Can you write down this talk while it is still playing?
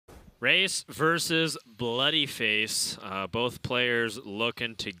Rase versus bloodyface. Both players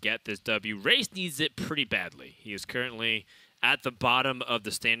looking to get this W. Rase needs it pretty badly. He is currently at the bottom of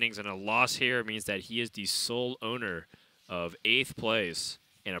the standings, and a loss here means that he is the sole owner of 8th place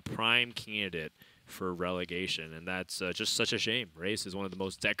and a prime candidate for relegation, and that's just such a shame. Rase is one of the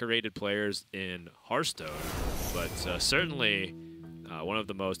most decorated players in Hearthstone, but certainly one of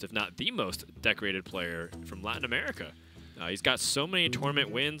the most, if not the most, decorated player from Latin America. He's got so many tournament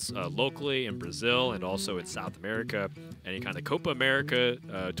wins locally in Brazil and also in South America. Any kind of Copa America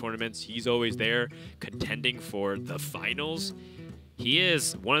tournaments, he's always there contending for the finals. He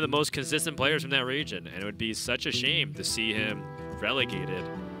is one of the most consistent players from that region, and it would be such a shame to see him relegated.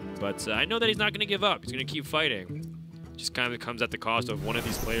 But I know that he's not going to give up. He's going to keep fighting. Just kind of comes at the cost of one of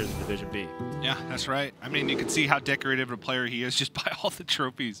these players in Division B. Yeah, that's right. I mean, you can see how decorated of a player he is just by all the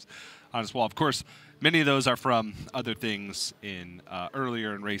trophies on his wall. Of course, many of those are from other things in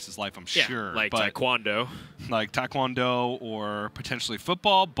earlier in Rase's life, I'm sure. Like taekwondo. Like taekwondo or potentially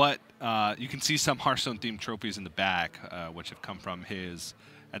football, but you can see some Hearthstone-themed trophies in the back, which have come from his,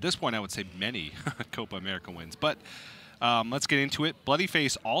 at this point, I would say many Copa America wins. But let's get into it.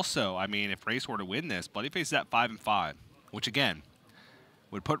 Bloodyface also, I mean, if Rase were to win this, Bloodyface is at 5-5, which, again,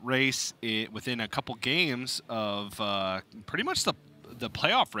 would put Rase within a couple games of pretty much the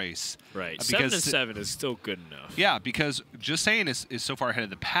playoff race. Right. 7-7 is still good enough. Yeah, because just saying is so far ahead of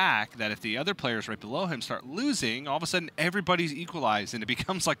the pack that if the other players right below him start losing, all of a sudden everybody's equalized and it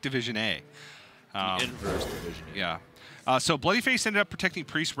becomes like Division A. The inverse Division A. Yeah. So Bloodyface ended up protecting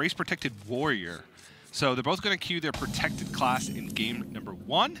Priest. Rase protected Warrior. So they're both going to queue their protected class in game number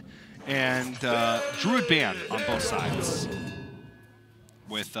 1. And Druid ban on both sides.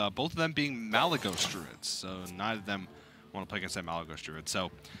 With both of them being Malagos Druids. So neither of them want to play against that Malagos Druid.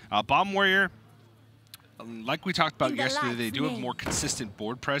 So Bomb Warrior, like we talked about yesterday, they do have more consistent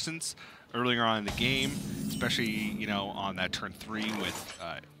board presence earlier on in the game, especially, you know, on that turn 3 with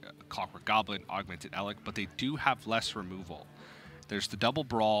Clockwork Goblin, Augmented Elec, but they do have less removal. There's the double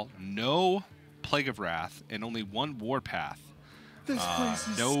brawl, no Plague of Wrath, and only 1 Warpath. This place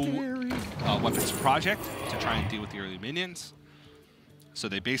is no scary. Weapons Project to try and deal with the early minions. So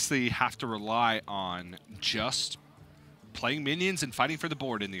they basically have to rely on just playing minions and fighting for the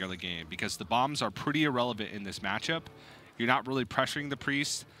board in the early game, because the bombs are pretty irrelevant in this matchup. You're not really pressuring the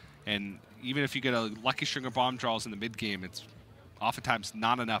priest, and even if you get a lucky string of bomb draws in the mid game, it's oftentimes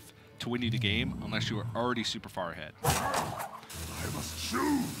not enough to win you the game unless you are already super far ahead. I must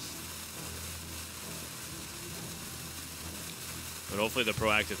choose. But hopefully the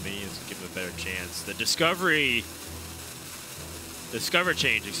proactive minions give him a better chance. The Discover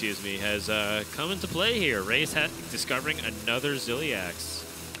change, excuse me, has come into play here. Rase discovering another Ziliax.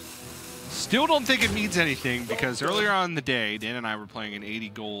 Still don't think it means anything, because earlier on in the day, Dan and I were playing an 80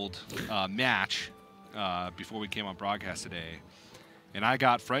 gold match before we came on broadcast today. And I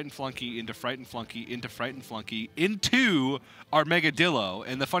got Frightened Flunky into Frightened Flunky into Frightened Flunky into Armageddillo.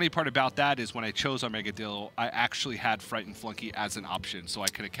 And the funny part about that is when I chose Armageddillo, I actually had Frightened Flunky as an option, so I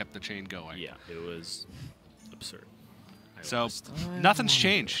could have kept the chain going. Yeah, it was absurd. So nothing's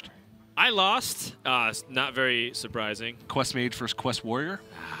changed. I lost. Not very surprising. Quest Mage versus Quest Warrior.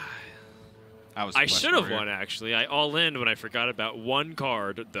 I should have won, actually. I all-in when I forgot about 1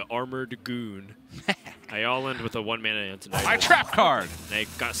 card, the Armored Goon. I all-in with a 1-mana Antidote. My trap card! And I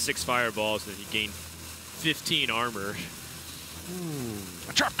got 6 fireballs, and he gained 15 armor.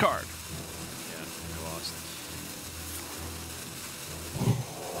 A trap card! Yeah, I lost.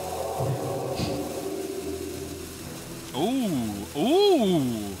 Ooh,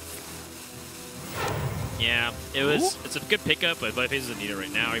 ooh! Yeah, it's a good pickup, but Bloodyface doesn't need it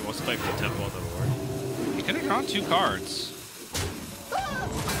right now. He wants to play for the tempo on the board. He could have drawn 2 cards.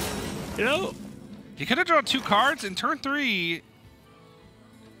 You know? He could have drawn 2 cards in turn 3.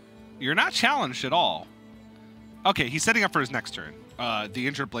 You're not challenged at all. Okay, he's setting up for his next turn. The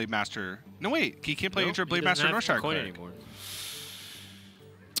Injured Blade Master. No, wait. He can't play Injured Blade Master Northshire Cleric anymore.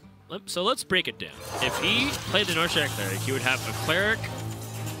 So let's break it down. If he played the Northshire Cleric, he would have a Cleric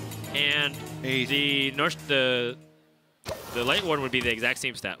and the Light Warden would be the exact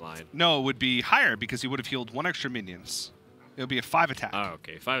same stat line. No, it would be higher because he would have healed 1 extra minions. It would be a 5 attack. Oh,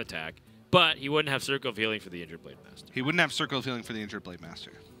 okay. 5 attack. But he wouldn't have Circle of Healing for the Injured Blade Master. He wouldn't have Circle of Healing for the Injured Blade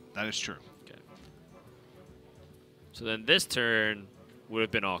Master. That is true. Okay. So then this turn would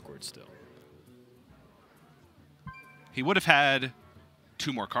have been awkward still. He would have had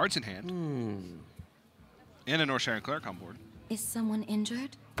 2 more cards in hand. And a Northshire Cleric on board. Is someone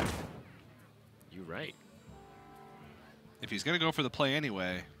injured? You're right. If he's going to go for the play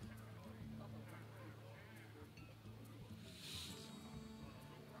anyway.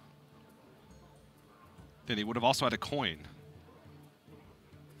 Then he would have also had a coin.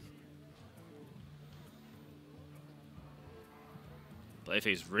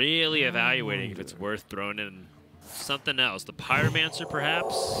 Bloodyface really evaluating if it's worth throwing in something else. The Pyromancer,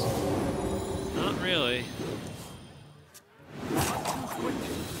 perhaps? Not really.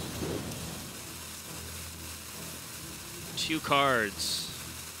 Two cards.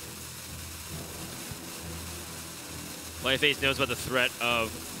 Bloodyface knows about the threat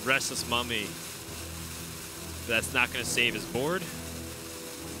of Restless Mummy. But that's not going to save his board.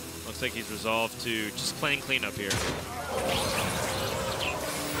 Looks like he's resolved to just playing cleanup here.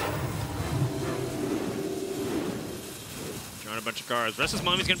 Drawing a bunch of cards. Restless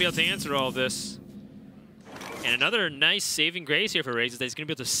Mummy's going to be able to answer all of this. And another nice saving grace here for Rase is that he's going to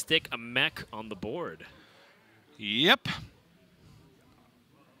be able to stick a mech on the board. Yep.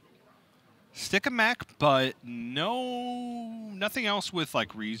 Stick a mech, but nothing else with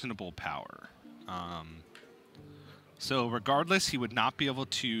like reasonable power. So regardless, he would not be able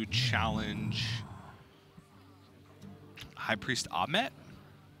to challenge High Priest Ahmet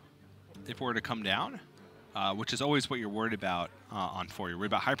if it were to come down, which is always what you're worried about on 4. You're worried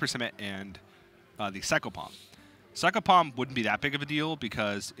about High Priest Ahmet and the Psychopomp. Psychopomp wouldn't be that big of a deal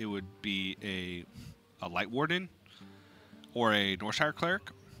because it would be a Light Warden or a Northshire Cleric,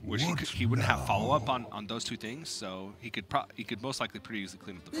 which he wouldn't have follow-up on those two things, so he could most likely pretty easily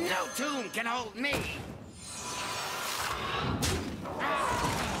clean up the board. No tomb can hold me.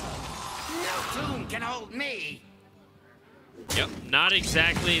 No tomb can hold me. Yep, not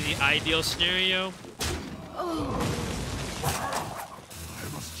exactly the ideal scenario. I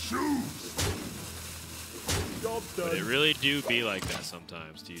must choose. But it really do be like that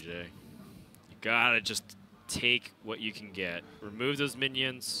sometimes, TJ. You gotta just take what you can get. Remove those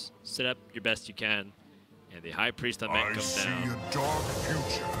minions, set up your best you can, and the High Priest on Met comes down. I see a dark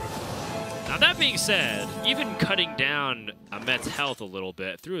future. Now that being said, even cutting down Ahmet's health a little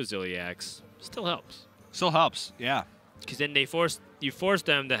bit through a Ziliax still helps. Still helps, yeah. Because then you force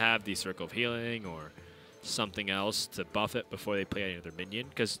them to have the Circle of Healing or something else to buff it before they play any other minion.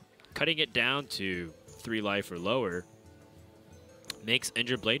 Because cutting it down to 3 life or lower makes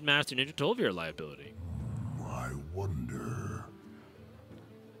Injured Blade Master and Injured Tolvier a liability. I wonder.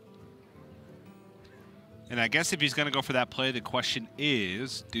 And I guess if he's going to go for that play, the question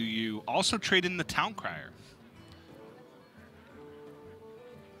is, do you also trade in the Town Crier?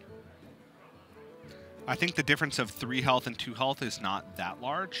 I think the difference of 3 health and 2 health is not that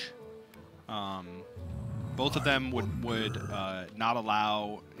large. Both of them would not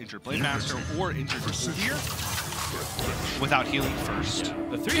allow Injured Blade Master or Injured Tolvier without healing first. Yeah.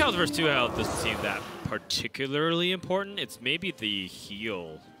 The 3 health versus 2 health doesn't seem that particularly important. It's maybe the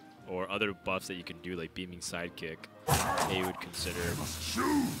heal or other buffs that you can do, like Beaming Sidekick, that you would consider.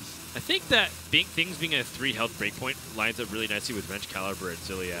 I think that things being a 3 health breakpoint lines up really nicely with Wrench Caliber and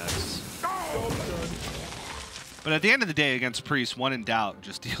Ziliax. But at the end of the day, against Priest, when in doubt,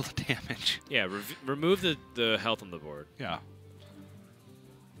 just deal the damage. Yeah, remove the health on the board. Yeah.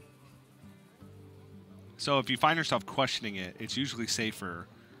 So if you find yourself questioning it, it's usually safer,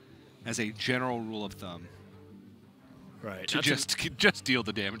 as a general rule of thumb, right, to just deal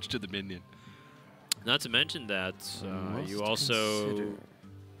the damage to the minion. Not to mention that you also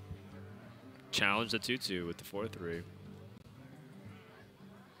challenge the 2/2 with the 4/3.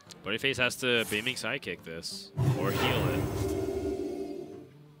 Bloodyface has to Beaming Sidekick this, or heal it.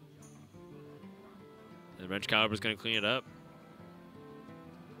 And Wrench Caliber's going to clean it up.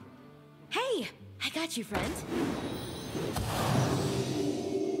 Hey, I got you, friend.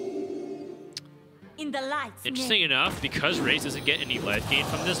 In the lights. Interesting enough, because Rase doesn't get any life gain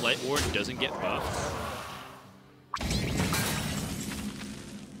from this, Light Warden doesn't get buffed.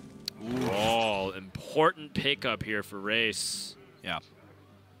 Oh, important pickup here for Rase. Yeah.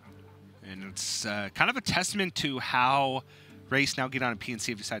 And it's kind of a testament to how Rase now get on a PNC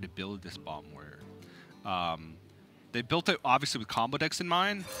have decided to build this Bomb Warrior. They built it obviously with combo decks in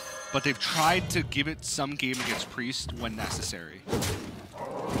mind, but they've tried to give it some game against Priest when necessary.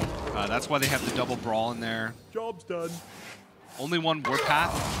 That's why they have the double Brawl in there. Job's done. Only one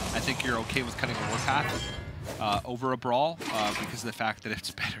Warpath. I think you're okay with cutting a Warpath over a Brawl because of the fact that it's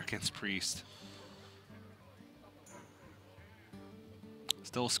better against Priest.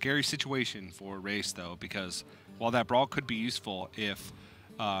 Still a scary situation for Rase, though, because while that Brawl could be useful, if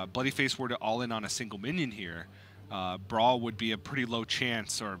Bloodyface were to all-in on a single minion here, Brawl would be a pretty low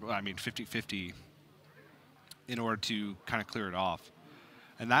chance, or, I mean, 50-50, in order to kind of clear it off.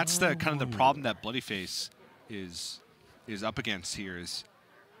 And that's the kind of the problem that Bloodyface is up against here. Is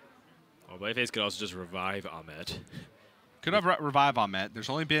Well, Bloodyface could also just revive Ahmet. Could have revive Ahmet. There's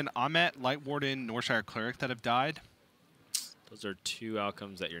only been Ahmet, Light Warden, Northshire Cleric that have died. Those are two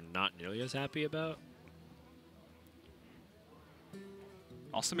outcomes that you're not nearly as happy about.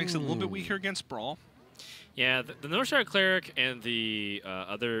 Also makes it a little bit weaker against Brawl. Yeah, the Northshire Cleric and the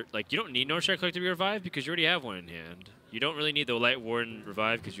other, like, you don't need Northshire Cleric to be revived because you already have one in hand. You don't really need the Light Warden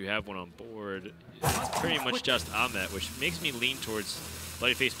revived because you have one on board. It's pretty much just Ahmet, which makes me lean towards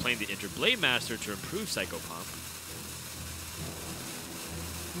bloodyface playing the Injured Blade Master to improve Psycho Pump.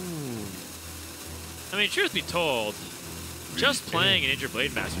 I mean, truth be told, just playing an Injured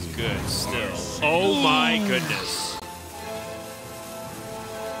Blade Master is good still. Oh my goodness.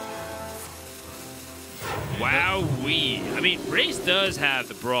 Wowee. I mean, Rase does have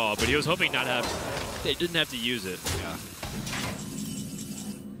the Brawl, but he was hoping not to have. They didn't have to use it. Yeah.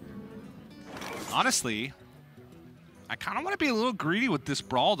 Honestly, I kind of want to be a little greedy with this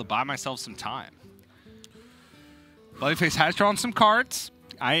Brawl to buy myself some time. Bloodyface has drawn some cards.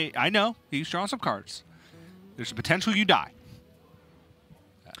 I know he's drawn some cards. There's a potential you die.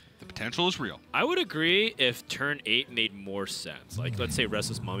 The potential is real. I would agree if turn 8 made more sense. Like, let's say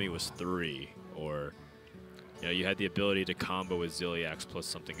Restless Mummy was 3, or you had the ability to combo with Ziliax plus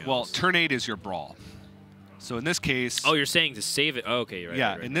something else. Well, turn 8 is your Brawl. So in this case... Oh, you're saying to save it. Oh, okay, you're right.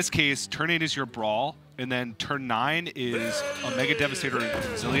 Yeah, right. in this case, turn 8 is your Brawl, and then turn 9 is Omega Devastator and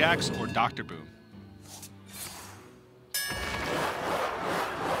Ziliax or Dr. Boom.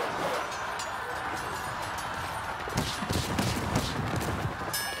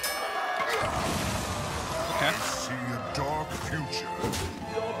 I see a dark future.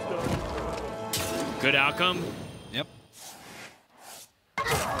 Good outcome. Yep.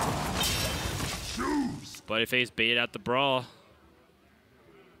 Choose. Bloodyface baited out the Brawl.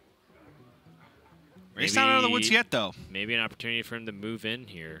 He's not out of the woods yet, though. Maybe an opportunity for him to move in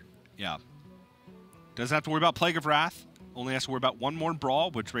here. Yeah. Doesn't have to worry about Plague of Wrath. Only has to worry about one more Brawl,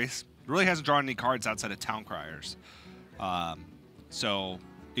 which Rase really hasn't drawn any cards outside of Town Criers. So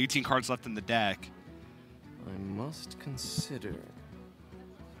 18 cards left in the deck. I must consider.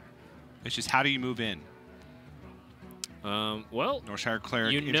 It's just how do you move in? Well, Northshire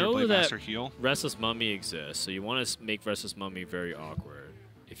Cleric, you Injured know Blade that Master, heal. Restless Mummy exists, so you want to make Restless Mummy very awkward.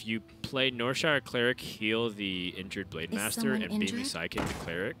 If you play Northshire Cleric, heal the Injured Blade Is Master, and someone Beamy injured? Psychic the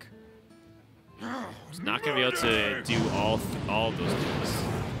Cleric, it's not going to be able to do all of those things.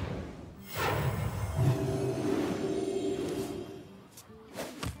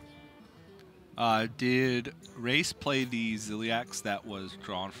 Did Rase play the Ziliax that was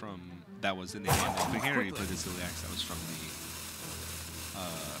drawn from, that was in the hand opening hand, or did he play the Ziliax that was from the...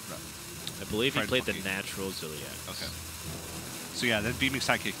 I believe he Pride played the Monkey. natural Ziliax. Okay. So yeah, that Beaming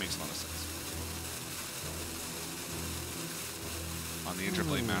Sidekick makes a lot of sense. On the Injured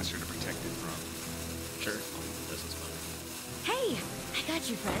Blade Master to protect it from... Sure. This is fun. Hey, I got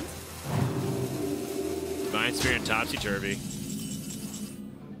you, friend. Divine Sphere and Topsy-Turvy.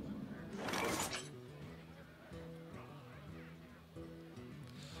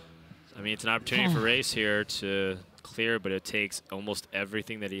 I mean, it's an opportunity for Rase here to clear, but it takes almost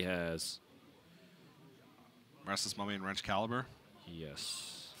everything that he has. Restless Mummy and Wrench Caliber.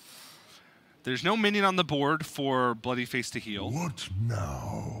 Yes. There's no minion on the board for Bloodyface to heal. What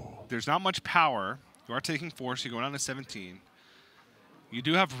now? There's not much power. You are taking 4, so you're going down to 17. You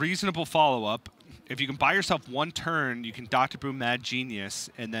do have reasonable follow-up. If you can buy yourself one turn, you can Dr. Boom Mad Genius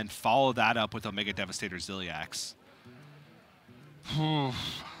and then follow that up with Omega Devastator Ziliax.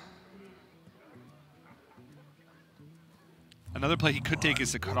 Another play he could take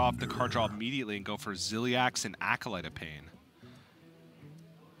is to cut off the card draw immediately and go for Ziliax and Acolyte of Pain.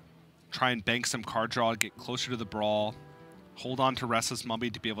 Try and bank some card draw, get closer to the Brawl. Hold on to Restless Mummy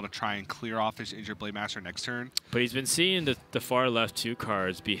to be able to try and clear off his Injured Blade Master next turn. But he's been seeing the far left 2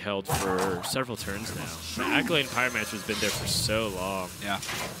 cards be held for several turns now. The Acolyte and Pyromancer has been there for so long. Yeah.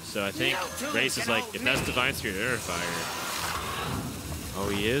 So I think Rase is like, if that's Divine Spirit Fire. Oh,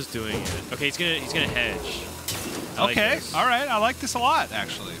 he is doing it. Okay, he's gonna hedge. I like Okay, this. all right. I like this a lot,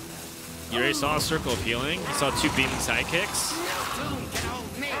 actually. You already saw a Circle of Healing. You saw 2 Beaming Sidekicks. Doom can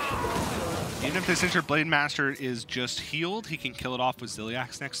hold me. Even if this Injured Blade Master is just healed, he can kill it off with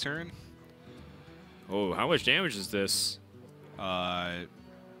Ziliax next turn. Oh, how much damage is this? Uh,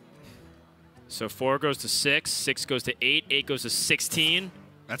 So 4 goes to 6, 6 goes to 8, 8 goes to 16.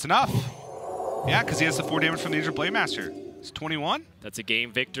 that's enough. Yeah, because he has the 4 damage from the Injured Blade Master. It's 21. That's a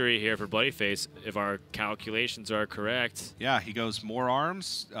game victory here for Bloodyface, if our calculations are correct. Yeah, he goes more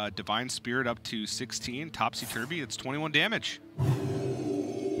arms, Divine Spirit up to 16, Topsy-Turvy, it's 21 damage.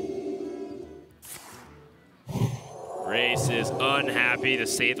 Rase is unhappy, to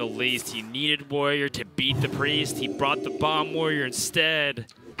say the least. He needed Warrior to beat the Priest. He brought the Bomb Warrior instead.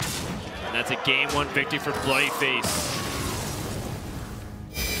 And that's a game 1 victory for bloodyface.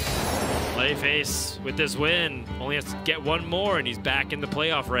 bloodyface, with this win, only has to get 1 more, and he's back in the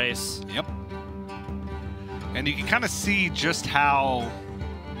playoff race. Yep. And you can kind of see just how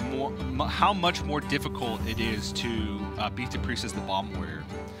much more difficult it is to beat the Priest as the Bomb Warrior.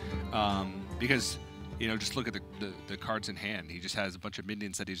 Because, you know, just look at the cards in hand. He just has a bunch of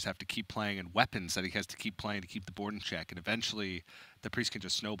minions that he just have to keep playing and weapons that he has to keep playing to keep the board in check. And eventually, the Priest can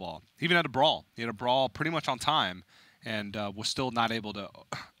just snowball. He even had a Brawl. He had a Brawl pretty much on time and was still not able to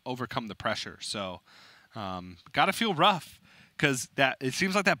overcome the pressure. So, gotta feel rough. Because it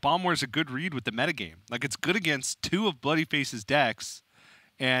seems like that Bomb Warrior is a good read with the metagame. Like, it's good against 2 of bloodyface's decks,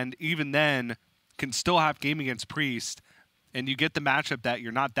 and even then can still have game against Priest, and you get the matchup that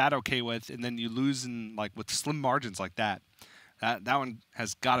you're not that okay with, and then you lose in with slim margins like that. That one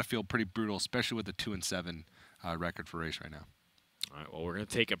has got to feel pretty brutal, especially with the 2-7 record for Rase right now. All right, well, we're going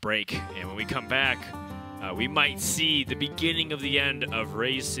to take a break, and when we come back, we might see the beginning of the end of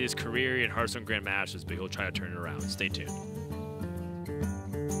Rase's career in Hearthstone Grandmasters, but he'll try to turn it around. Stay tuned.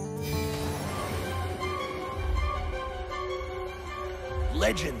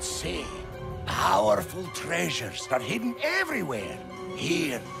 Legends say powerful treasures are hidden everywhere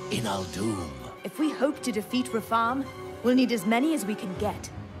here in Aldum. If we hope to defeat Rafam, we'll need as many as we can get.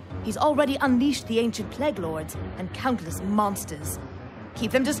 He's already unleashed the ancient plague lords and countless monsters.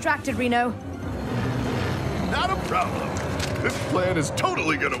 Keep them distracted, Reno. Not a problem. This plan is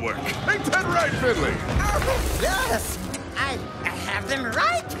totally gonna work. Ain't that right, Finley? Oh, yes! I have them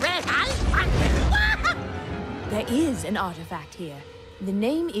right where I want them. There is an artifact here. The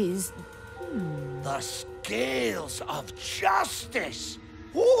name is... The Scales of Justice.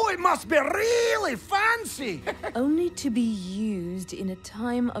 Oh, it must be really fancy. only to be used in a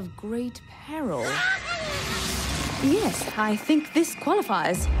time of great peril. Yes, I think this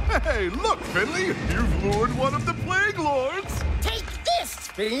qualifies. Hey, look, Finley! You've lured one of the Plague Lords! Take this,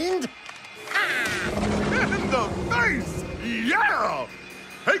 fiend. In the face! Yeah!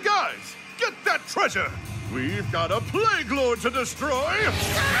 Hey, guys! Get that treasure! We've got a Plague Lord to destroy!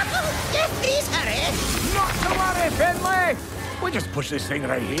 Yes, please, hurry. Not to worry, Finley. We'll just push this thing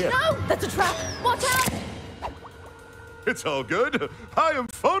right here. No, that's a trap. Watch out! It's all good. I am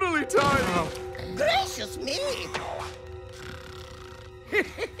totally tired. Gracious me.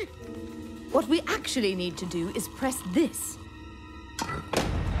 What we actually need to do is press this.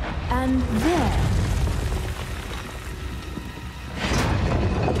 And there.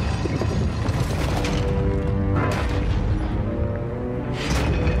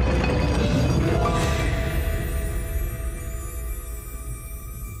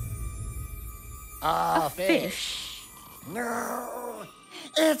 A fish. No,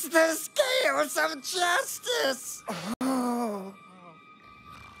 it's the Scales of Justice. Oh.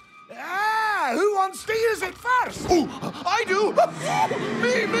 Ah, who wants to use it first? Oh, I do!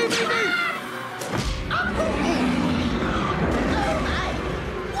 Me!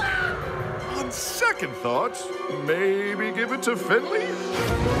 On second thought, maybe give it to Finley?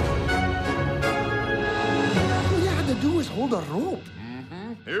 All you had to do was hold a rope.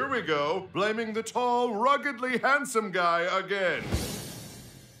 Here we go, blaming the tall, ruggedly handsome guy again.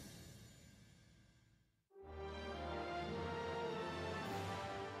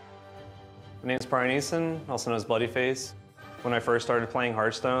 My name's Brian Eason, also known as bloodyface. When I first started playing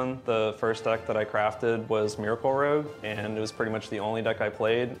Hearthstone, the first deck that I crafted was Miracle Rogue, and it was pretty much the only deck I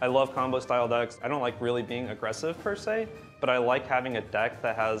played. I love combo style decks. I don't like really being aggressive per se, but I like having a deck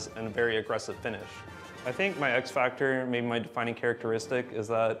that has a very aggressive finish. I think my X factor, maybe my defining characteristic, is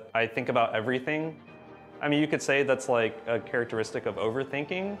that I think about everything. I mean, you could say that's like a characteristic of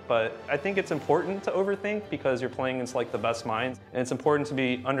overthinking, but I think it's important to overthink because you're playing against like the best minds, and it's important to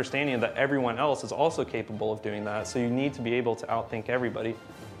be understanding that everyone else is also capable of doing that, so you need to be able to outthink everybody.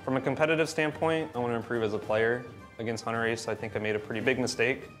 From a competitive standpoint, I want to improve as a player. Against Hunter Rase, I think I made a pretty big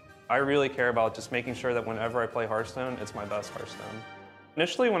mistake. I really care about just making sure that whenever I play Hearthstone, it's my best Hearthstone.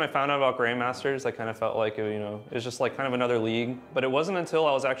 Initially, when I found out about Grandmasters, I kind of felt like, it was just like kind of another league. But it wasn't until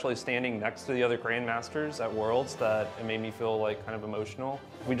I was actually standing next to the other Grandmasters at Worlds that it made me feel like kind of emotional.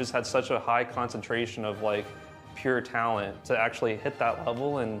 We just had such a high concentration of like pure talent to actually hit that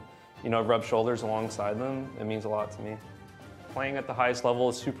level and, rub shoulders alongside them. It means a lot to me. Playing at the highest level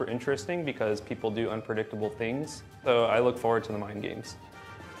is super interesting because people do unpredictable things. So I look forward to the mind games.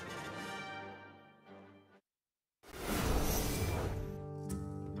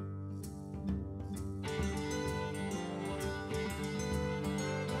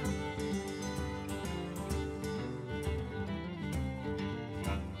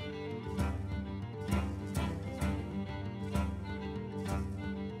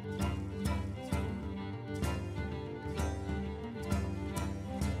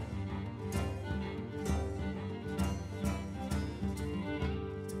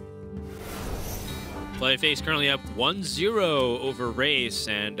 bloodyface currently up 1-0 over Rase,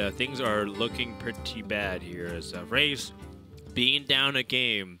 and things are looking pretty bad here as Rase being down a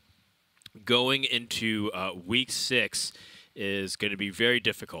game going into week 6 is going to be very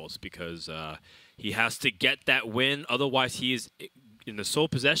difficult because he has to get that win. Otherwise, he is in the sole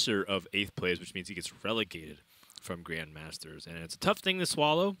possessor of 8th place, which means he gets relegated from Grandmasters. And it's a tough thing to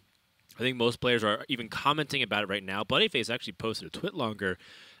swallow. I think most players are even commenting about it right now. bloodyface actually posted a tweet longer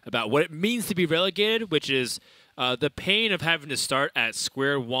about what it means to be relegated, which is the pain of having to start at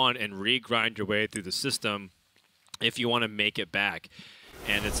square one and re-grind your way through the system if you want to make it back.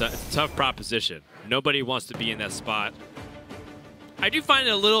 And it's a tough proposition. Nobody wants to be in that spot. I do find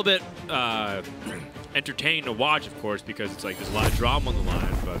it a little bit entertaining to watch, of course, because it's like there's a lot of drama on the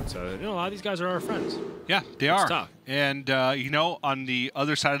line. But you know, a lot of these guys are our friends. Yeah, they are. Tough. And you know, on the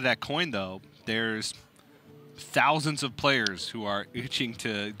other side of that coin, though, there's thousands of players who are itching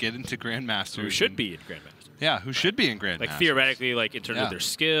to get into Grandmasters. Who should be in Grandmasters. Yeah, who should be in Grandmasters. Like theoretically, like in terms of their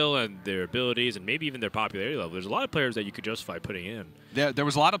skill and their abilities and maybe even their popularity level. There's a lot of players that you could justify putting in. There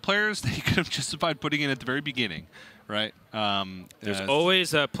was a lot of players that you could have justified putting in at the very beginning, right? There's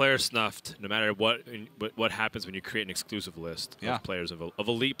always a player snuffed, no matter what happens when you create an exclusive list of players, of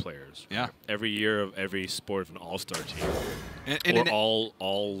elite players. Yeah. Every year of every sport of an all-star team. And or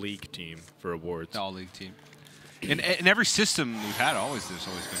all-league team for awards. All-league team. In every system we've had, there's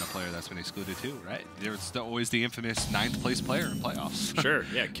always been a player that's been excluded too, right? There's always the infamous 9th place player in playoffs. Sure,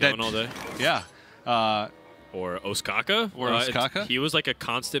 yeah, killing all day. Yeah. Or Osaka. He was like a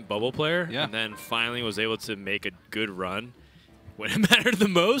constant bubble player, and then finally was able to make a good run when it mattered the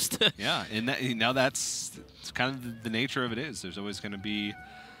most. Yeah, and now that's kind of the nature of it is. There's always going to be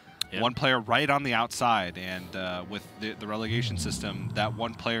one player right on the outside, and with the relegation system, that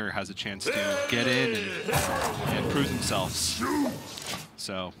one player has a chance to get in and prove themselves.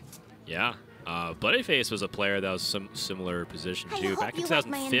 So, yeah. bloodyface was a player that was some similar position too. Back in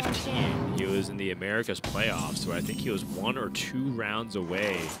 2015, he was in the Americas playoffs, where I think he was 1 or 2 rounds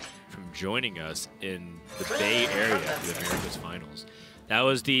away from joining us in the Bay Area for the Americas finals. That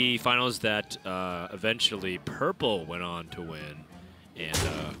was the finals that eventually Purple went on to win and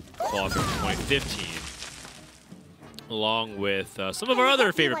qualified for 2015, along with some of our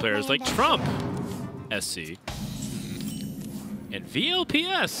other favorite players like Trump, SC, and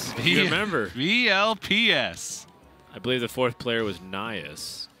VLPS, if you remember. VLPS. I believe the 4th player was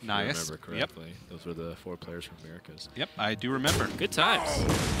Nias. If I Nias. remember correctly. Yep. Those were the 4 players from Americas. Yep, I do remember. Good times.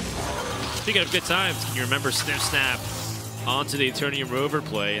 Speaking of good times, can you remember Snip Snap onto the Eternium Rover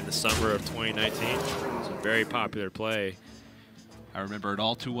play in the summer of 2019? It's a very popular play. I remember it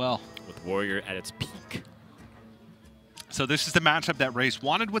all too well. With Warrior at its peak. So this is the matchup that Rase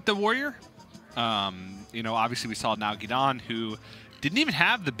wanted with the Warrior. You know, obviously we saw Nalgidon, who didn't even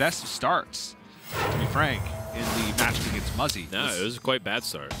have the best of starts, to be frank, in the matchup against Muzzy. No, it was a quite bad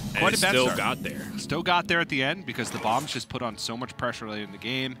start. Quite a bad start. Still got there. Still got there at the end because the bombs just put on so much pressure later in the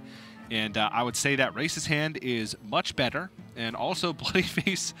game. And I would say that Race's hand is much better. And also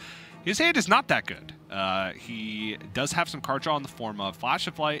bloodyface, his hand is not that good. He does have some card draw in the form of Flash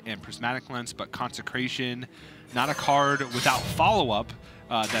of Light and Prismatic Lens, but Consecration, not a card without follow-up.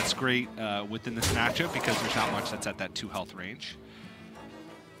 That's great within this matchup because there's not much that's at that 2 health range.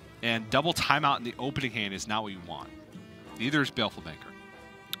 And double timeout in the opening hand is not what you want. Neither is Baleful Banker.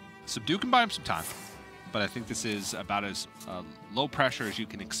 Subdue can buy him some time, but I think this is about as low pressure as you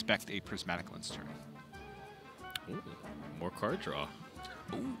can expect a Prismatic Lens turn. Ooh, more card draw.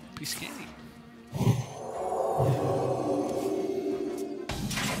 Ooh, be scary.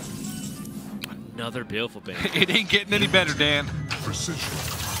 Another Baleful Banker. It ain't getting any better, Dan.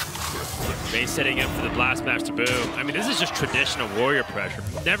 Base setting up for the Blastmaster Boom. I mean, this is just traditional Warrior pressure.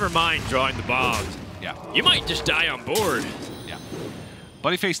 Never mind drawing the bombs. Yeah. You might just die on board. Yeah.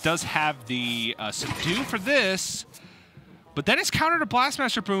 bloodyface does have the Subdue for this, but then his counter to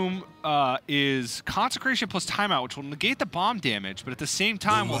Blastmaster Boom is Consecration plus Timeout, which will negate the bomb damage, but at the same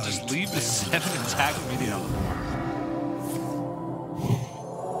time will just leave the 7 attack minion on the board.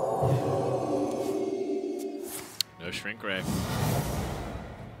 No Shrink Ray.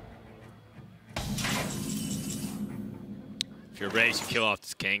 If you're Rase, you kill off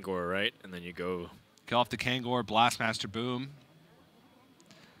this Kangor, right? And then you go... Kill off the Kangor, Blastmaster Boom.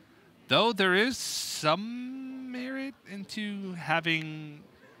 Though there is some merit into having...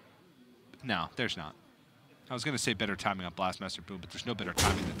 No, there's not. I was going to say better timing on Blastmaster Boom, but there's no better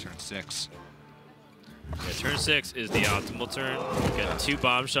timing than turn 6. Yeah, turn 6 is the optimal turn. You get 2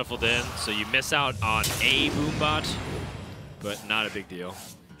 bombs shuffled in, so you miss out on a Boombot, but not a big deal.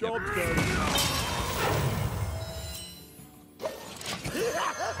 Job done.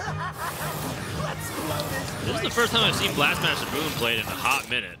 Let's blow This is the first time I've seen Blastmaster Boom played in a hot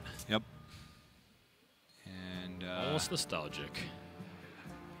minute. Yep. And almost nostalgic.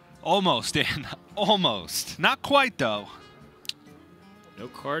 Almost, Dan. Almost. Not quite, though. No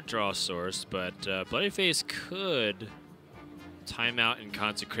card draw source, but bloodyface could time out in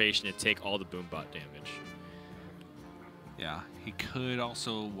Consecration and take all the Boombot damage. Yeah, he could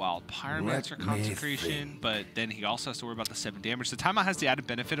also Wild Pyromancer Consecration, but then he also has to worry about the 7 damage. The timeout has the added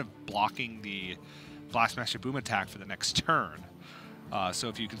benefit of blocking the Blastmaster Boom attack for the next turn. So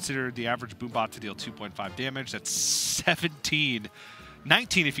if you consider the average Boombot to deal 2.5 damage, that's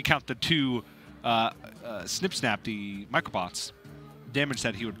 19 if you count the 2 Snip Snap, the Microbots, damage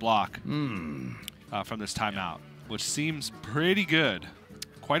that he would block from this timeout, which seems pretty good.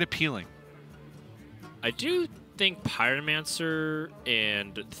 Quite appealing. I do think Pyromancer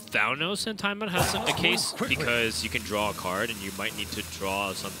and Thaunos in timeout has a case because you can draw a card and you might need to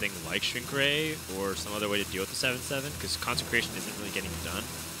draw something like Shrink Ray or some other way to deal with the 7/7 because Consecration isn't really getting done.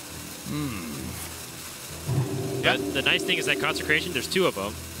 But the nice thing is that Consecration, there's 2 of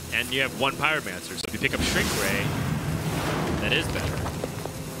them, and you have 1 Pyromancer. So if you pick up Shrink Ray, that is better.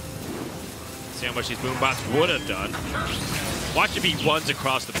 See how much these Boombots would have done. Watch it be 1s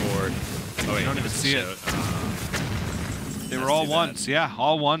across the board. Oh, wait, you don't even see it. They were That's all too 1s. Yeah,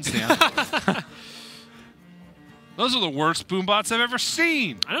 all 1s, Dan. Those are the worst Boombots I've ever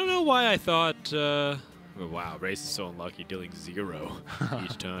seen. I don't know why I thought, oh, wow, Rase is so unlucky, dealing 0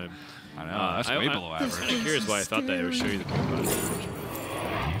 each time. I know, that's way below average. I'm kind of curious why I thought that I would show you the Boombot damage, but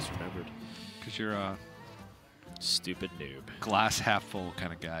I just remembered. Because you're a stupid noob. glass half full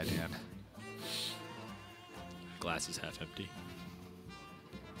kind of guy, Dan. Glass is half empty.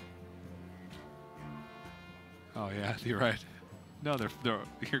 Oh yeah, you're right. No,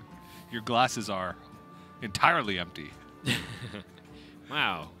 your glasses are entirely empty.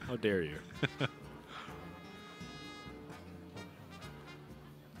 Wow, how dare you?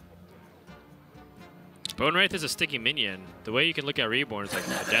 Bone Wraith is a sticky minion. The way you can look at Reborn is like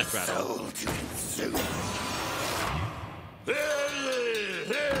a death rattle.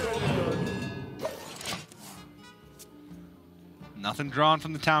 Nothing drawn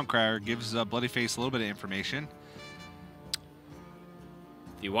from the Town Crier gives bloodyface a little bit of information.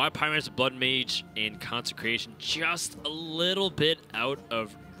 The Wild Pyromancer, Blood Mage, and Consecration just a little bit out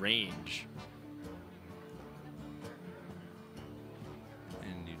of range.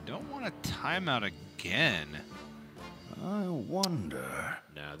 And you don't want to timeout again. I wonder.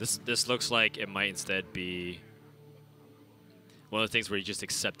 No, this looks like it might instead be one of the things where you just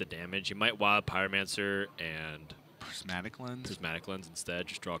accept the damage. You might Wild Pyromancer and Prismatic Lens instead.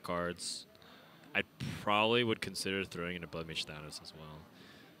 Just draw cards. I probably would consider throwing in a Blood Mage Thanos as well.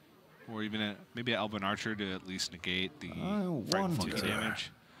 Or even maybe an Elven Archer to at least negate the Frightful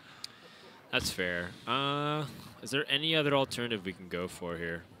damage. That's fair. Is there any other alternative we can go for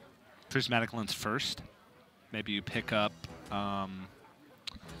here? Prismatic Lens first. Maybe you pick up... he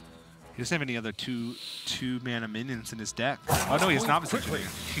doesn't have any other two-mana minions in his deck. Oh no, he has Novice Engineer.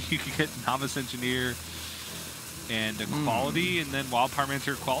 You can get Novice Engineer and a quality, and then Wild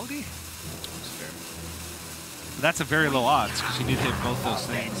Pyromancer quality? That's fair. But that's a very low odds, because you need to hit both those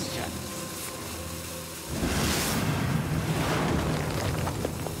things.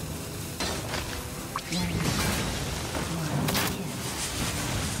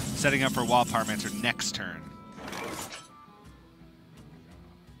 Setting up for Wild Pyromancer next turn.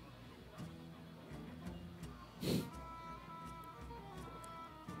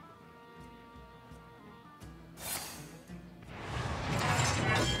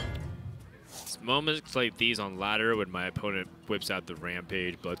 Moments like these on ladder when my opponent whips out the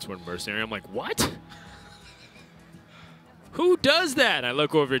Rampage Bloodsworn Mercenary, I'm like, what? Who does that? I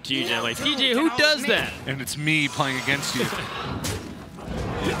look over at TJ, I'm like, TJ, who does that? And it's me playing against you.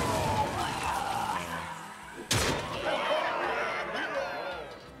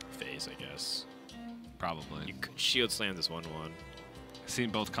 Phase, I guess. Probably. You could shield slam this 1/1. Seen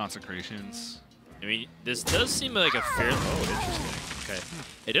both Consecrations. I mean, this does seem like a fairly... Oh, interesting. Okay.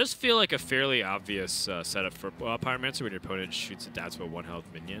 It does feel like a fairly obvious setup for Pyromancer when your opponent shoots it down to a 1-health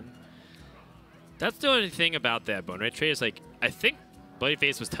minion. That's the only thing about that Bone Ray trade is, like, I think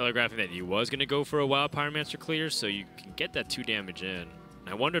bloodyface was telegraphing that he was going to go for a Wild Pyromancer clear, so you can get that 2 damage in. And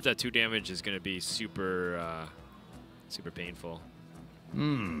I wonder if that 2 damage is going to be super, super painful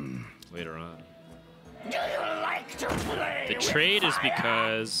later on. Do you like to play? The trade is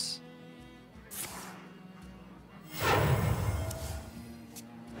because...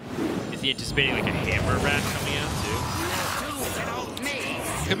 Is he anticipating like a Hammer Rat coming out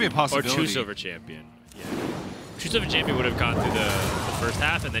too? Could be a possibility. Or True Silver Champion. Yeah. True Silver Champion would have gone through the first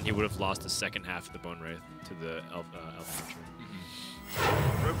half, and then he would have lost the second half of the Bone Wraith to the Elf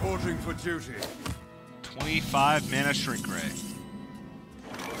Archer. Reporting for duty. 25 mana Shrink Ray.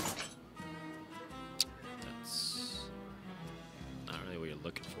 That's not really what you're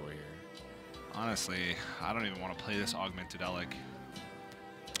looking for here. Honestly, I don't even want to play this Augmented Elec.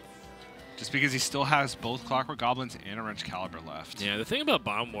 Just because he still has both Clockwork Goblins and a Wrench Caliber left. Yeah, the thing about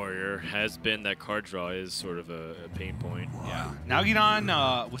Bomb Warrior has been that card draw is sort of a pain point. Yeah.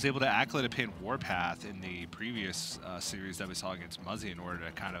 Nalgidon was able to Acolyte a Pain Warpath in the previous series that we saw against Muzzy in order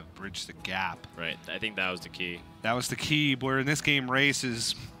to kind of bridge the gap. Right, I think that was the key. That was the key, where in this game, Rase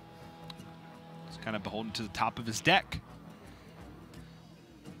is kind of beholden to the top of his deck.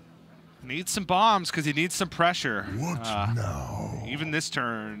 Needs some bombs because he needs some pressure. What now? Even this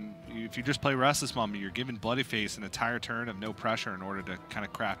turn, if you just play Restless Mummy, you're giving Bloodyface an entire turn of no pressure in order to kind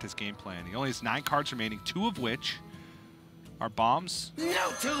of craft his game plan. He only has 9 cards remaining, 2 of which are bombs.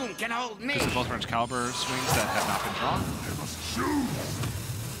 No tomb can hold me. Because of both Wrench Caliber swings that have not been drawn.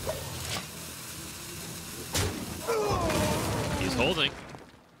 He's holding.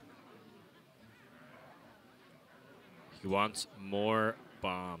 He wants more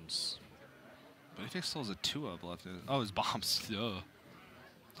bombs. Bloodyface still has a 2-of left. Oh, his bombs. Duh.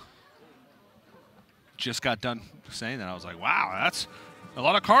 Just got done saying that. I was like, wow, that's a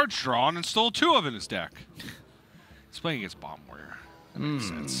lot of cards drawn and still 2-of in his deck. He's playing against Bomb Warrior. That makes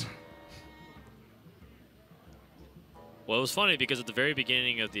sense. Well, it was funny because at the very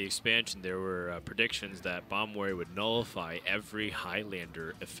beginning of the expansion, there were predictions that Bomb Warrior would nullify every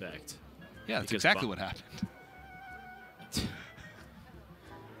Highlander effect. Yeah, that's Because exactly what happened.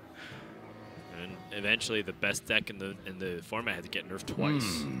 And eventually, the best deck in the format had to get nerfed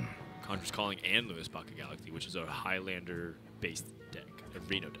twice. Conjurer's Calling and Lewis Pocket Galaxy, which is a Highlander-based deck, a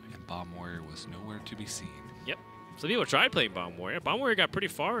Reno deck. And Bomb Warrior was nowhere to be seen. Yep. Some people tried playing Bomb Warrior. Bomb Warrior got pretty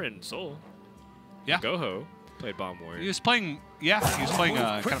far in Soul. Yeah. Goho played Bomb Warrior. He was playing, yeah, he was playing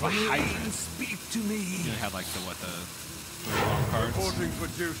kind of a hybrid. Speak to me. He only had like the 3 long cards. Reporting for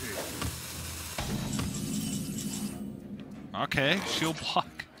duty. Okay, shield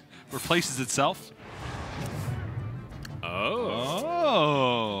block replaces itself.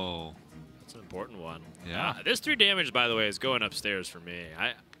 Oh. That's an important one. Yeah. This 3 damage, by the way, is going upstairs for me.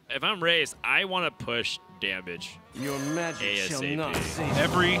 If I'm Rase, I want to push damage. Your magic shall ASAP. not save.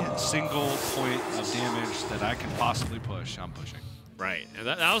 Every single point of damage that I can possibly push, I'm pushing. Right. And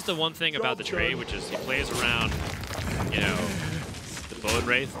that was the one thing about the trade, which is he plays around, you know, the Bone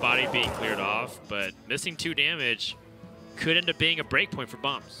Wraith body being cleared off, but missing 2 damage could end up being a breakpoint for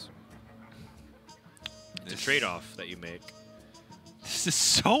bombs. It's a trade-off that you make. This is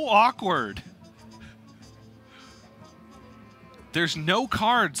so awkward. There's no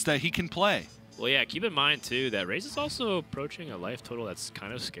cards that he can play. Well, yeah, keep in mind, too, that Rase is also approaching a life total that's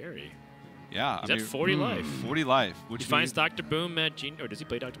kind of scary. Yeah. He's at 40 life. 40 life. Which He finds Dr. Boom Mad Genius, or does he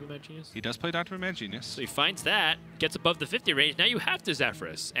play Dr. Boom Mad Genius? He does play Dr. Mad Genius. So he finds that, gets above the 50 range, now you have to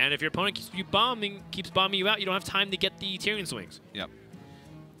Zephrys. And if your opponent keeps bombing you out, you don't have time to get the Tyrion swings. Yep.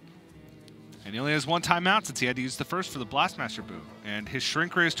 And he only has 1 timeout since he had to use the first for the Blastmaster boom. And his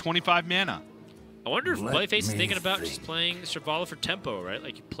Shrink Ray is 25 mana. I wonder if Let Bloodyface is me thinking about think. just playing Shirvala for tempo, right?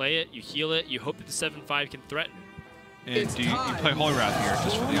 Like you play it, you heal it, you hope that the 7/5 can threaten. And you play Holy Wrath here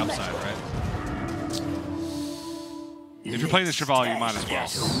just for the upside, right? If you're playing the Shirvala, you might as well.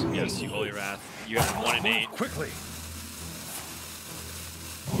 Yes, you Holy Wrath. You have 1 and 8. Quickly.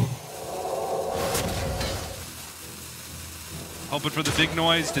 Hoping for the big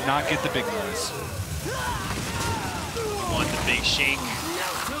noise, did not get the big noise. Want the big shake. No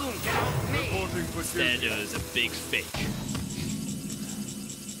tomb can hold me. Reporting for Instead, duty. it was a big fake.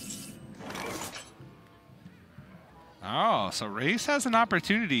 Oh, so Rase has an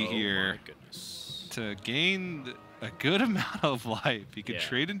opportunity Oh here my goodness. to gain a good amount of life. He could Yeah.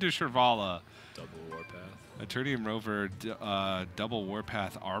 trade into Shirvala. Double Warpath. Eternium Rover, double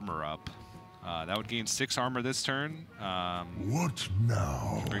Warpath armor up. That would gain 6 armor this turn. What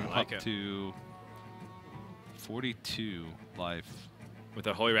now? Bring him I like up it. to 42 life. With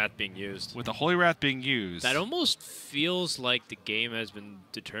the Holy Wrath being used. With the Holy Wrath being used. That almost feels like the game has been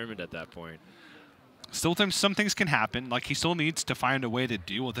determined at that point. Still, some things can happen. Like, he still needs to find a way to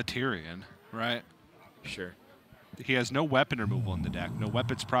deal with a Tyrion, right? Sure. He has no weapon removal in the deck. No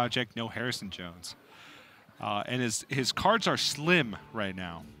Weapons Project, no Harrison Jones. And his cards are slim right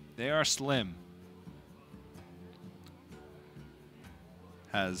now. They are slim.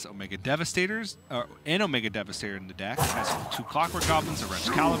 Has Omega Devastators, and Omega Devastator in the deck. Has 2 Clockwork Goblins, a Wrench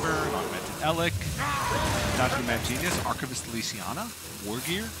Caliber, an Augmented Elec, Dr. Mad Genius, Archivist Lysiana, War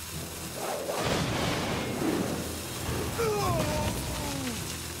Gear.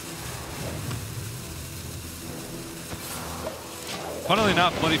 Funnily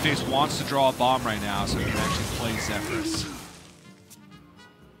enough, bloodyface wants to draw a bomb right now so he can actually play Zephyrus.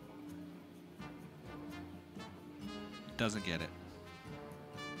 Doesn't get it.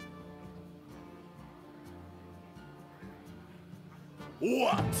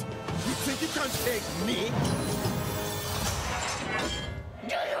 What? You think you can take me?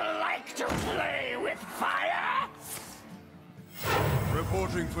 Do you like to play with fire?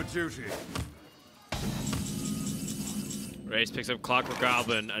 Reporting for duty. Rase picks up Clockwork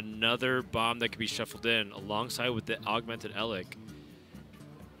Goblin, another bomb that could be shuffled in alongside with the augmented Elic.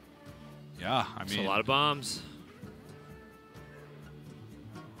 Yeah, I That's mean, a lot of bombs.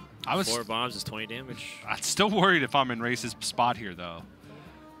 I was 4 bombs is 20 damage. I'm still worried if I'm in Race's spot here, though.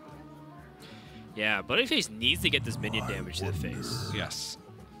 Yeah, bloodyface needs to get this minion damage to the face. Yes.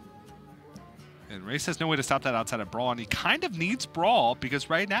 And Race has no way to stop that outside of Brawl, and he kind of needs Brawl because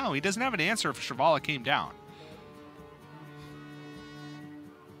right now he doesn't have an answer if Shivala came down.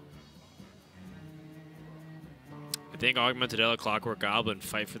 I think Augmented Ella Clockwork Goblin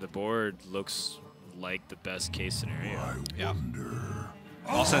fight for the board looks like the best case scenario. Yeah.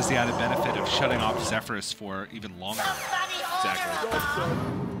 Also has the added benefit of shutting off Zephyrus for even longer. Exactly.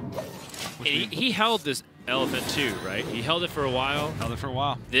 And he held this elephant too, right? He held it for a while. Held it for a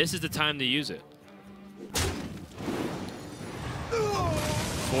while. This is the time to use it.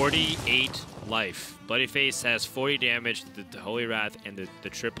 48 life. Bloodyface has 40 damage to the Holy Wrath and the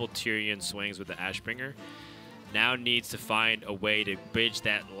triple Tyrion swings with the Ashbringer. Now needs to find a way to bridge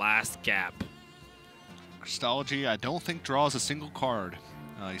that last gap. Crystology, I don't think draws a single card.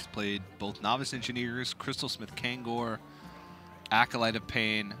 He's played both Novice Engineers, Crystal Smith Kangor, Acolyte of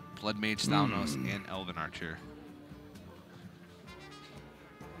Pain, Blood Mage Thalnos, and Elven Archer.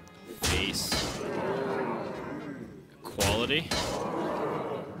 Face. Quality.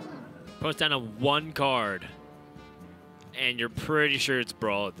 Puts down a 1 card. And you're pretty sure it's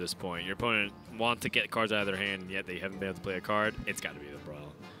Brawl at this point. Your opponent wants to get cards out of their hand, and yet they haven't been able to play a card. It's got to be the Brawl.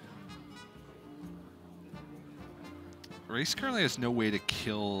 Race currently has no way to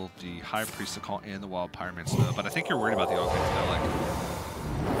kill the High Priest of Call and the Wild Pyramids, though, but I think you're worried about the Augmented Elic.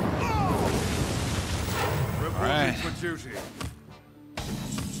 All right. For duty.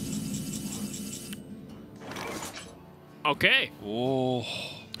 Okay. Oh.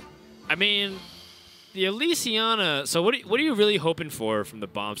 I mean, the Elysiana. So what are you really hoping for from the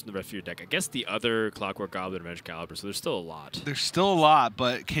bombs in the rest of your deck? I guess the other Clockwork Goblin and Excalibur, so there's still a lot. There's still a lot,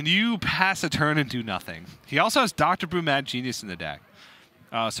 but can you pass a turn and do nothing? He also has Dr. Brew Mad Genius in the deck.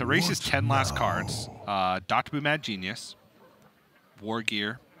 So Race has 10 last cards. Dr. Brew Mad Genius, War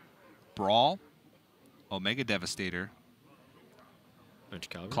Gear, Brawl, Omega Devastator, Wrench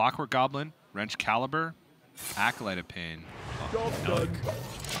Caliber. Clockwork Goblin, Wrench Caliber, Acolyte of Pain,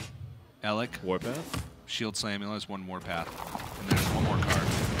 Elic, Warpath. Shield Slam. He only has 1 Warpath, and there's 1 more card.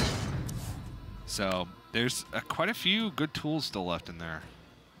 So there's quite a few good tools still left in there.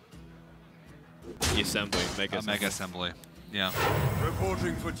 The assembly. Mega Assembly. Yeah.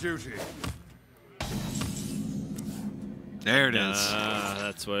 Reporting for duty. There it is.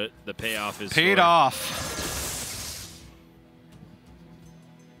 That's what the payoff is. Paid for. off.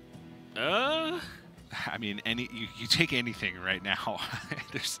 I mean, you take anything right now.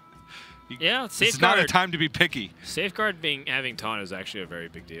 Yeah, This is Safeguard. not a time to be picky. Safeguard having taunt is actually a very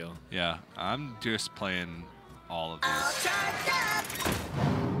big deal. Yeah, I'm just playing all of these.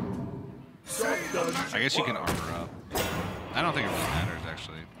 I guess you can armor up. I don't think it really matters,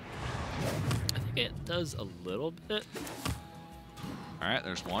 actually. I think it does a little bit. All right,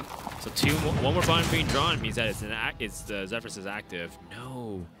 there's 1. So 1 more bond being drawn means that it's Zephyrus is active.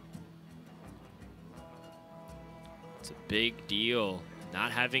 No. It's a big deal.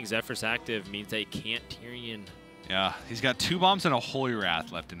 Not having Zephyrus active means that he can't Tyrion. Yeah, he's got 2 bombs and a Holy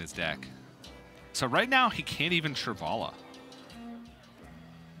Wrath left in his deck. So right now, he can't even Shivala.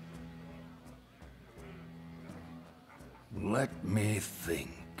 Let me think.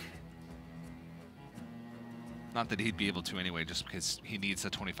 Not that he'd be able to anyway, just because he needs the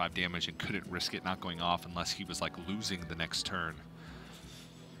 25 damage and couldn't risk it not going off unless he was like losing the next turn.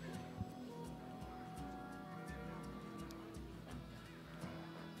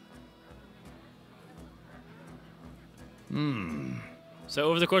 So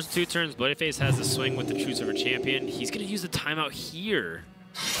over the course of 2 turns, Bloodyface has the swing with the True Silver Champion. He's going to use the timeout here.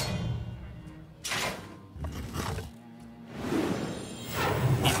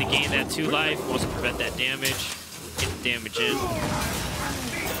 Needs to gain that 2 life, wants to prevent that damage, get the damage in.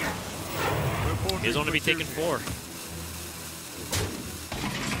 He doesn't want to be taking 4.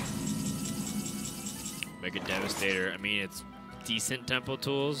 Mega Devastator, I mean, it's decent tempo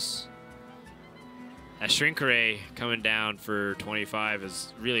tools. That Shrink Ray coming down for 25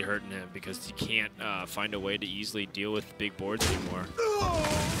 is really hurting him because he can't find a way to easily deal with big boards anymore.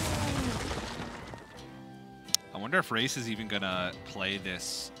 I wonder if Rase is even going to play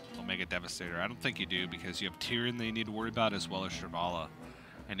this Omega Devastator. I don't think you do because you have Tyrion that you need to worry about as well as Shivala.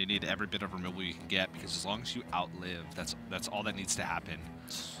 And you need every bit of removal you can get because as long as you outlive, that's all that needs to happen.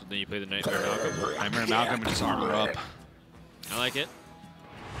 So then you play the Nightmare Amalgam. Nightmare Amalgam and just armor up. I like it.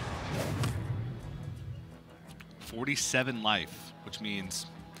 47 life, which means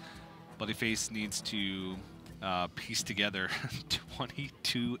Bloodyface needs to piece together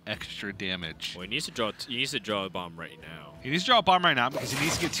 22 extra damage. Well, he needs to draw a bomb right now. He needs to draw a bomb right now because he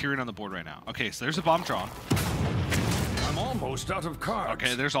needs to get Tyrion on the board right now. Okay, so there's a bomb drawn. I'm almost out of cards.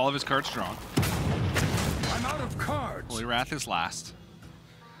 Okay, there's all of his cards drawn. I'm out of cards. Holy Wrath is last.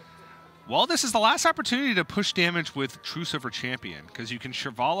 Well, this is the last opportunity to push damage with Truce over Champion, because you can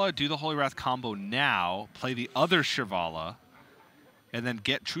Shivala, do the Holy Wrath combo now, play the other Shivala, and then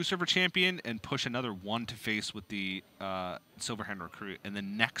get Truce over Champion and push another one to face with the Silverhand Recruit, and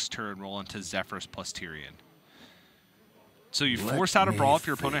then next turn roll into Zephyrs plus Tyrion. So you force out a brawl if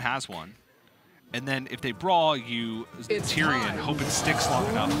your opponent has one, and then if they brawl, you Tyrion, hope it sticks long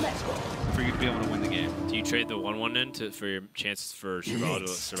enough for you to be able to win the game. Do you trade the 1/1 in for your chances for Shivala to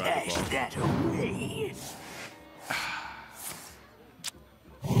survive the brawl?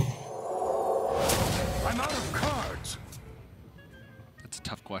 I'm out of cards. That's a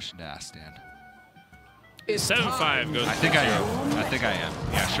tough question to ask, Dan. 7/5 goes. I think I am. I think I am.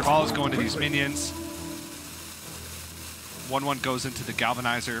 Yeah, Shivala's going to these minions. 1/1 goes into the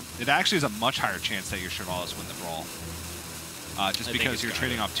Galvanizer. It actually is a much higher chance that your Shivala's win the brawl. Just because you're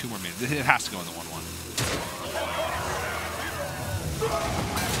trading off 2 more minions. It has to go in the 1/1.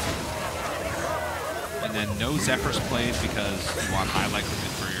 And then no Zephyrs played because you want high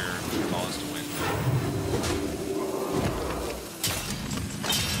likelihood for your Shivalas to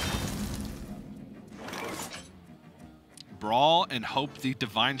win. Brawl and hope the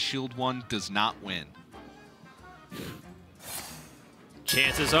Divine Shield one does not win.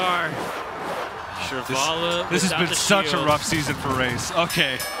 Chances are, Shivala. This has been such a rough season for Rase.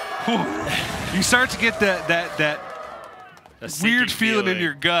 Okay, you start to get that weird feeling in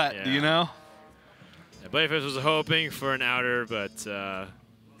your gut, yeah. You know. Yeah, Bloodyface was hoping for an outer, but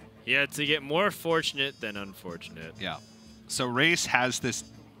he had to get more fortunate than unfortunate. Yeah. So Rase has this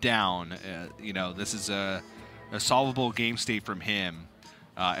down. You know, this is a solvable game state from him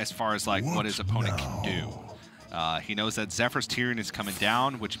as far as like what his opponent can do. He knows that Zephyr's Tyrion is coming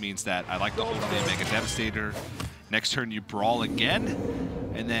down, which means that I like to hold the Mega Devastator. Next turn you brawl again,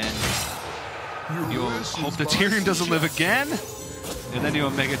 and then you'll hope the Tyrion doesn't live again, and then you'll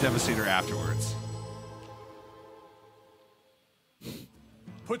Mega Devastator afterwards.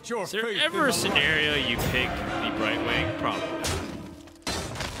 Put your Is there ever a scenario you pick the Brightwing? Probably not.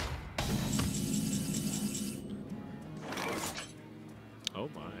 Oh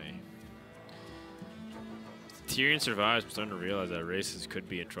my. If Tyrion survives, I'm starting to realize that Races could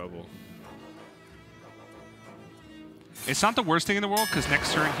be in trouble. It's not the worst thing in the world, because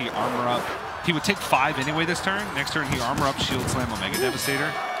next turn he armor up. He would take 5 anyway this turn. Next turn he armor up, Shield Slam, Omega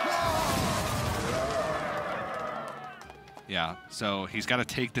Devastator. Yeah, so he's got to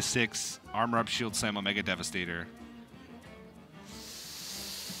take the 6, armor up, Shield Slam, Omega Devastator.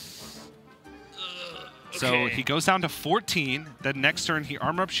 So he goes down to 14. Then next turn he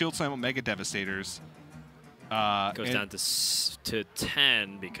armor up, Shield Slam, Omega Devastators. Goes down to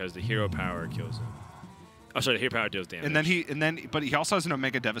 10 because the hero power kills him. Oh, sorry, the hero power deals damage. But he also has an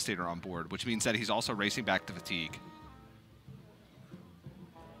Omega Devastator on board, which means that he's also racing back to fatigue.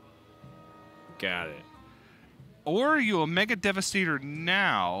 Got it. Or you Omega Devastator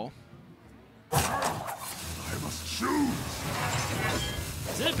now. I must choose.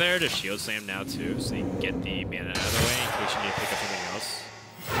 Isn't it better to Shield Slam now too, so you can get the mana out of the way in case you need to pick up something else?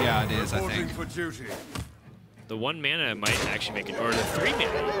 Yeah, it is, I Reporting think. for duty. The 1 mana might actually make it, or the 3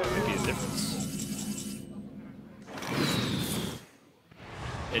 mana might be the difference.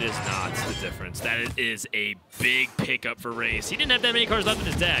 It is not the difference. That is a big pickup for Rase. He didn't have that many cards left in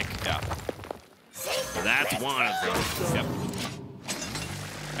his deck. Yeah. So that's one of them. Yep.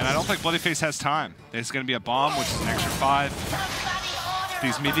 And I don't think Bloodyface has time. It's going to be a bomb, which is an extra 5.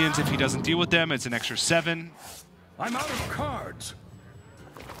 These minions, if he doesn't deal with them, it's an extra 7. I'm out of cards.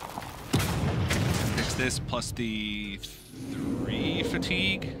 Fix this plus the 3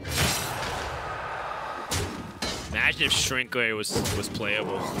 fatigue. Imagine if Shrinkray was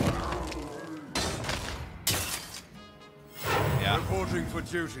playable. Yeah. Reporting for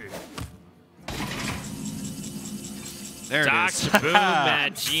duty. There it is. Dr. Boom,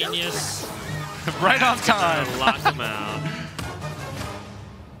 Mad Genius. Right on time. Lock him out.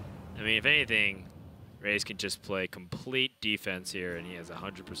 I mean, if anything, Rase can just play complete defense here, and he has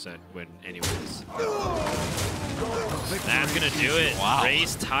 100% win anyways. That's going to do it. Wow.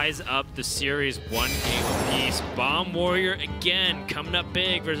 Rase ties up the series 1 game apiece. Bomb Warrior, again, coming up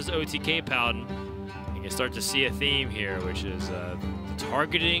big versus OTK Paladin. You can start to see a theme here, which is the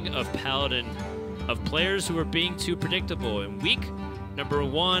targeting of Paladin, of players who are being too predictable. In week number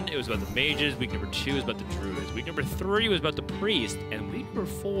 1, it was about the mages. Week number 2 was about the druids. Week number 3 was about the priest. And week number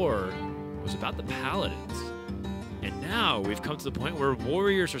 4 was about the paladins. And now we've come to the point where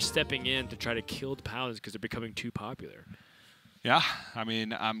warriors are stepping in to try to kill the paladins because they're becoming too popular. Yeah, I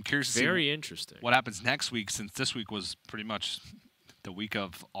mean, I'm curious to see interesting. what happens next week, since this week was pretty much the week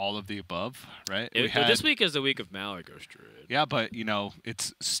of all of the above, right? This week is the week of Malagos Druid. Yeah, but, you know,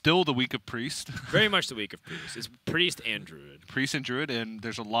 it's still the week of Priest. Very much the week of Priest. It's Priest and Druid. Priest and Druid, and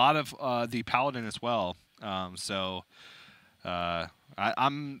there's a lot of the Paladin as well.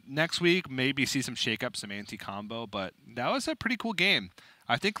 I'm next week, maybe see some shake-up, some anti-combo, but that was a pretty cool game.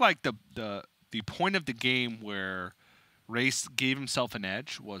 I think, like, the point of the game where Rase gave himself an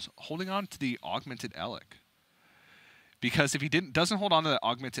edge was holding on to the Augmented Elec. Because if he doesn't hold on to the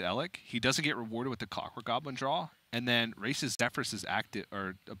Augmented Elec, he doesn't get rewarded with the Clockwork Goblin draw, and then Race's Zephyrus is active,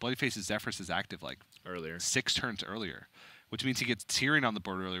 or Bloodyface's Zephyrus is active like earlier, 6 turns earlier, which means he gets Tearing on the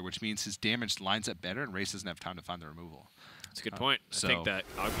board earlier, which means his damage lines up better, and Rase doesn't have time to find the removal. That's a good point. So I think that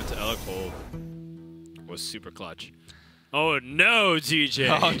Augmented Elec hold was super clutch. Oh no, TJ!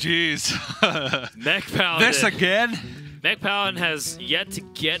 Oh jeez. Mech Paladin. This again? Mech Paladin has yet to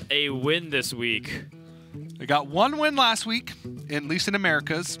get a win this week. They got 1 win last week, at least in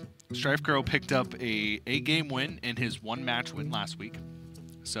Americas. Strife Girl picked up a 8-game win in his 1-match win last week.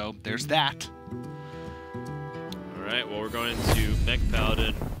 So there's that. All right, well, we're going to Mech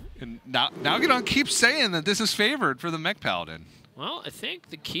Paladin. And now you don't keep saying that this is favored for the Mech Paladin. Well, I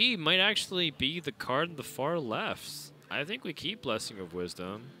think the key might actually be the card on the far left. I think we keep Blessing of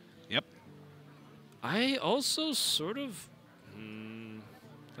Wisdom. Yep. I also sort of...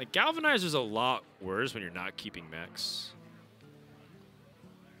 like, Galvanizer's a lot worse when you're not keeping mechs.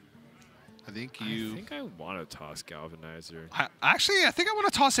 I think I want to toss Galvanizer. Actually, I think I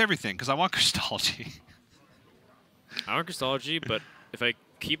want to toss everything because I want Crystology. I want Crystology, but if I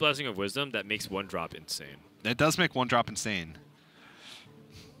keep Blessing of Wisdom, that makes 1 drop insane. That does make 1 drop insane.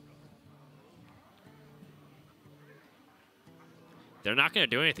 They're not going to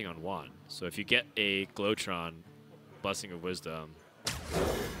do anything on 1. So if you get a Glowtron, Blessing of Wisdom...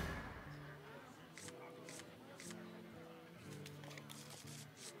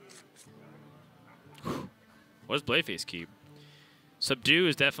 What does Bloodyface keep? Subdue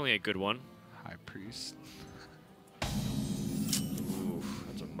is definitely a good one. High Priest. Oof,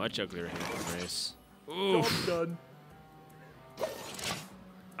 that's a much uglier hand from Rase. Oof. Done. Oh,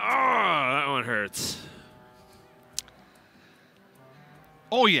 that one hurts.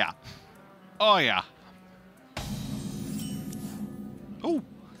 Oh, yeah. Oh, yeah. Oh.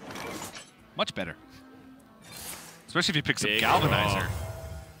 Much better. Especially if he picks up Galvanizer.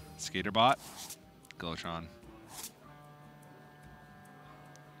 Skaterbot. Glowtron.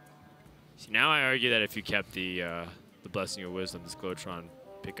 See, now I argue that if you kept the Blessing of Wisdom, this Glowtron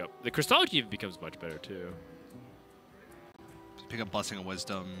pickup, the Crystology even becomes much better too. Pick up Blessing of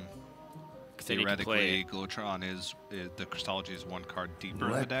Wisdom. Theoretically, Glowtron is the Crystology is 1 card deeper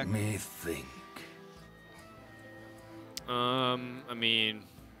in the deck. Let me think. I mean,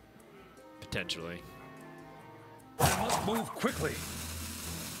 potentially. I must move quickly.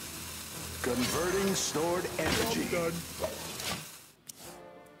 Converting stored energy. Done.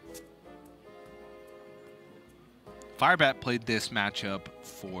 Firebat played this matchup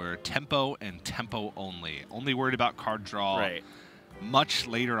for tempo and tempo only. Only worried about card draw much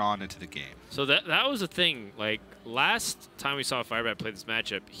later on into the game. So that was the thing. Like, last time we saw Firebat play this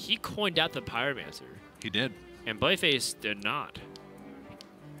matchup, he coined out the Pyromancer. He did. And Bloodyface did not.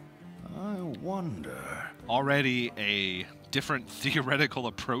 I wonder. Already a different theoretical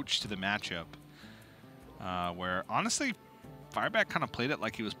approach to the matchup. Where, honestly, Firebat kind of played it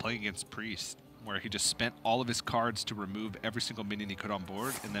like he was playing against Priest, where he just spent all of his cards to remove every single minion he could on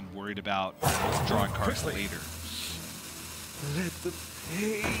board and then worried about drawing cards later. Let the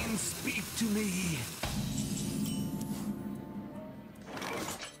pain speak to me.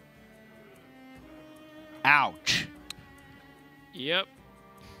 Ouch. Yep.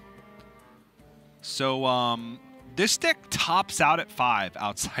 So, this deck tops out at 5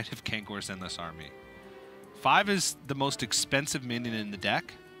 outside of Kangor's Endless Army. 5 is the most expensive minion in the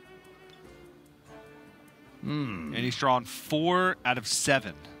deck. And he's drawn 4 out of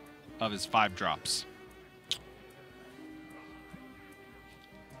 7 of his 5 drops.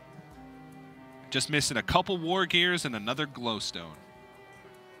 Just missing a couple War Gears and another Glowstone.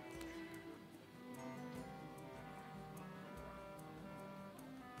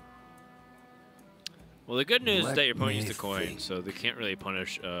 Well, the good news is that your opponent used the coin, so they can't really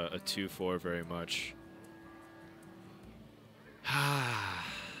punish a 2-4 very much.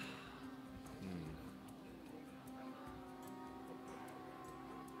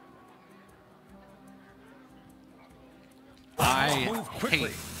 I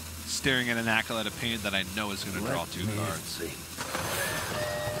hate staring at an Acolyte of Pain that I know is going to draw 2 cards.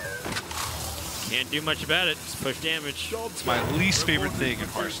 Can't do much about it. Just push damage. It's my least favorite thing in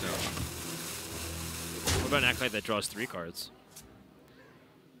Hearthstone. What about an Acolyte that draws 3 cards?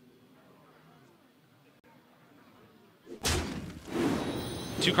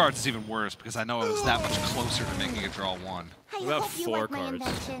 Two cards is even worse because I know I was that much closer to making it draw 1. What about 4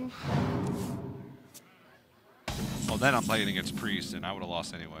 cards? Well, then I'm playing against Priest, and I would have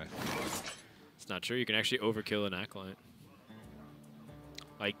lost anyway. It's not true. You can actually overkill an Acolyte.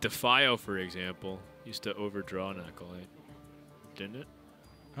 Like Defio, for example, used to overdraw an Acolyte. Didn't it?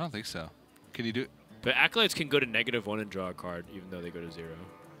 I don't think so. Can you do it? But Acolytes can go to -1 and draw a card, even though they go to 0.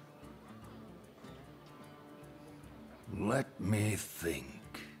 Let me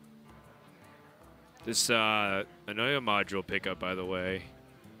think. This Anoya module pickup, by the way.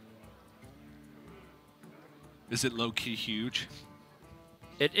 Is it low-key huge?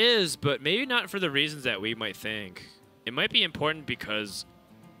 It is, but maybe not for the reasons that we might think. It might be important because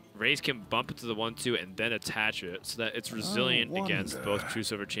Rase can bump it to the 1/2 and then attach it so that it's resilient against both True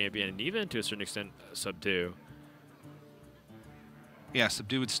Silver Champion and even to a certain extent Subdue. Yeah,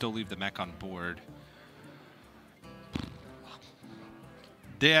 Subdue would still leave the mech on board.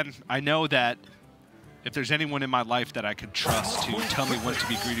 Dan, I know that if there's anyone in my life that I could trust to tell me when to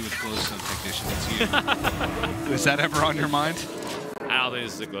be greedy with Glowstone Technician, it's you. Is that ever on your mind? I don't think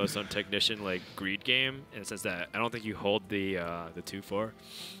this is a Glowstone Technician like greed game in the sense that I don't think you hold the 2/4.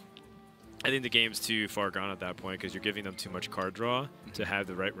 I think the game's too far gone at that point because you're giving them too much card draw to have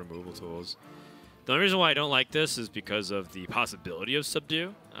the right removal tools. The only reason why I don't like this is because of the possibility of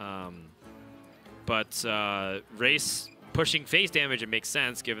Subdue. But Rase pushing face damage, it makes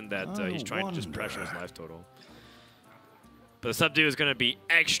sense given that he's trying to just pressure his life total. But the Subdue is going to be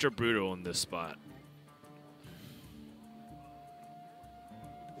extra brutal in this spot.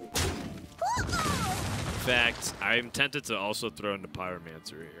 In fact, I'm tempted to also throw in the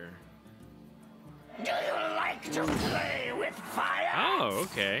Pyromancer here. Do you like to play with fire? Oh,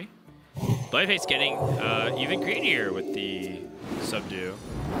 okay. Bloodyface getting even greedier with the Subdue.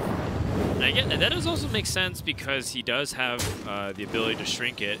 And I get that does also make sense because he does have the ability to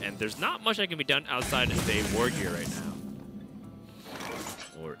shrink it, and there's not much that can be done outside of a War Gear right now.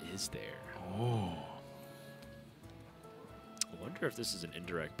 Or is there? Oh. I wonder if this is an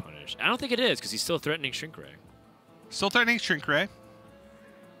indirect punish. I don't think it is because he's still threatening Shrink Ray. Still threatening Shrink Ray.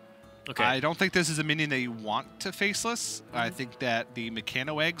 Okay. I don't think this is a minion that you want to faceless. I think that the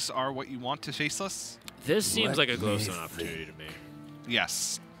Mechano Eggs are what you want to faceless. This seems like a Glowstone opportunity to me.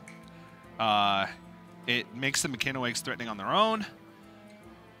 Yes. It makes the Mechano Eggs threatening on their own.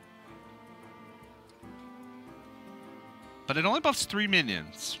 But it only buffs 3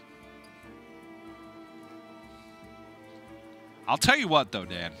 minions. I'll tell you what, though,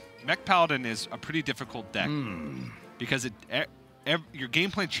 Dan. Mech Paladin is a pretty difficult deck because your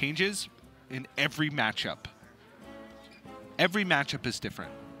game plan changes in every matchup. Every matchup is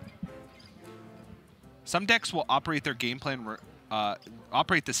different. Some decks will operate their game plan,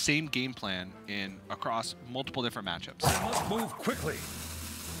 operate the same game plan across multiple different matchups. Let's move quickly.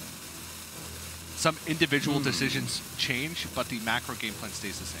 Some individual decisions change, but the macro game plan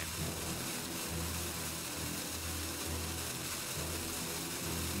stays the same.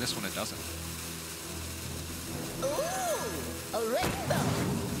 And this one, it doesn't. Ooh, a rainbow.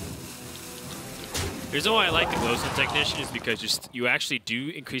 The reason why I like the Glowstone Technician is because you actually do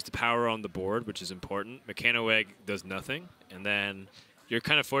increase the power on the board, which is important. Mechano Egg does nothing, and then you're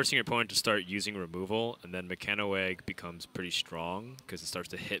kind of forcing your opponent to start using removal, and then Mechano Egg becomes pretty strong because it starts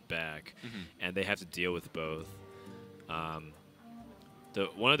to hit back, and they have to deal with both.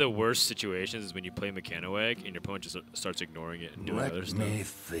 One of the worst situations is when you play Mechano Egg and your opponent just starts ignoring it and doing other stuff. Let me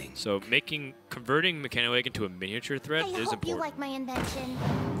think. So converting Mechano Egg into a miniature threat is important. You like my invention.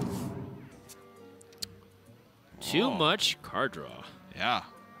 Too much card draw. Yeah.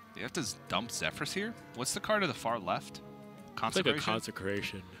 You have to dump Zephrys here? What's the card to the far left? It's Consecration? like a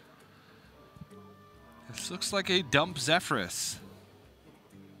Consecration. This looks like a dump Zephrys.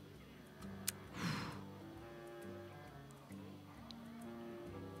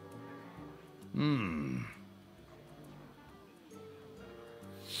 Hmm.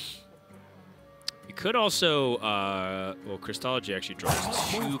 You could also, well, Crystology actually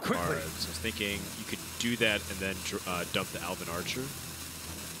draws 2 cards. I was thinking you could do that and then dump the Alvin Archer.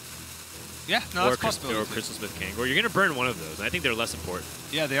 Yeah, no, that's possible. Or Crystal Smith Kangor. You're going to burn one of those. And I think they're less important.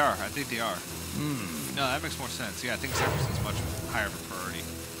 Yeah, they are. I think they are. No, that makes more sense. Yeah, I think Sacrifice is much higher of a priority.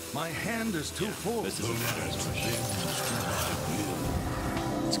 My hand is too full. This isn't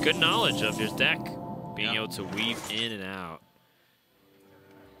It's good knowledge of your deck, being able to weave in and out.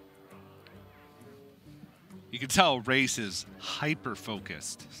 You can tell Rase is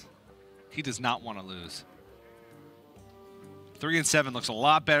hyper-focused. He does not want to lose. 3 and 7 looks a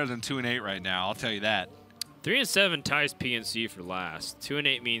lot better than 2 and 8 right now, I'll tell you that. 3 and 7 ties PNC for last. 2 and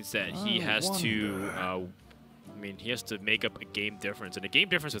 8 means that he has to, he has to make up a game difference. And a game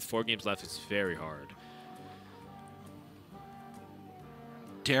difference with 4 games left is very hard.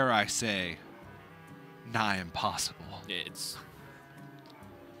 Dare I say, nigh impossible. It's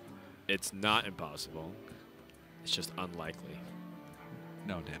not impossible. It's just unlikely.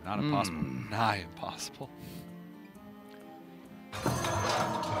 No, Dan, not impossible. Nigh impossible.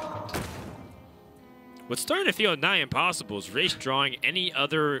 What's starting to feel nigh impossible is Rase drawing any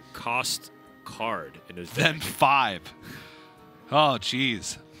other cost card in his deck. Then 5. Oh,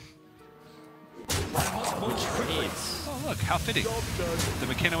 jeez. Oh, look, how fitting. The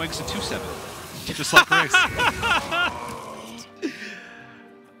Mechanoeggs a 2/7. Just like Rase.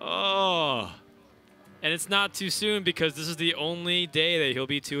 Oh. And it's not too soon because this is the only day that he'll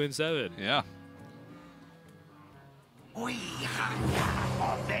be 2 and 7. Yeah. We hunger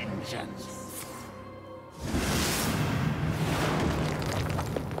for vengeance.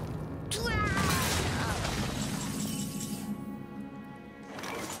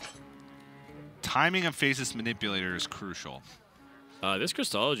 Timing of Faceless Manipulator is crucial. This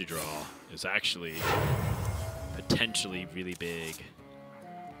Crystology draw is actually potentially really big.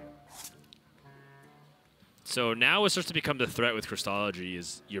 So now what starts to become the threat with Crystology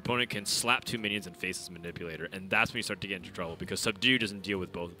is your opponent can slap 2 minions and Faceless Manipulator, and that's when you start to get into trouble because Subdue doesn't deal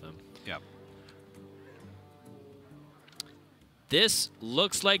with both of them. Yep. This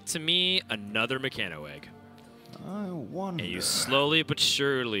looks like, to me, another Mechanoegg. I wonder. And you slowly but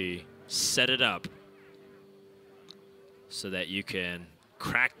surely set it up so that you can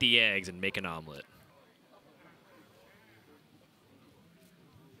crack the eggs and make an omelet.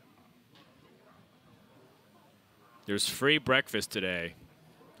 There's free breakfast today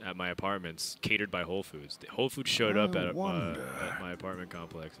at my apartments, catered by Whole Foods. Whole Foods showed up at my apartment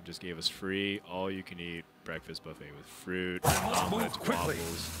complex and just gave us free, all-you-can-eat breakfast buffet with fruit, omelets,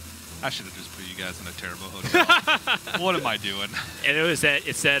 waffles. I should have just put you guys in a terrible hotel. What am I doing? And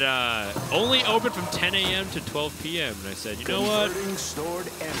it said only open from 10 a.m. to 12 p.m. And I said, you know what? Stored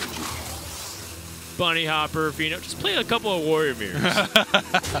energy. Bunny Hopper, Fino, just play a couple of Warrior Mirrors.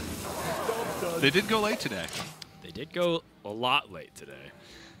 They did go late today. They did go a lot late today.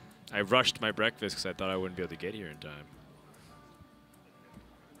 I rushed my breakfast because I thought I wouldn't be able to get here in time.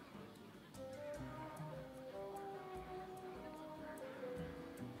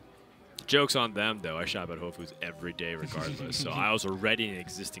 Joke's on them, though. I shop at Whole Foods every day regardless, so I was already an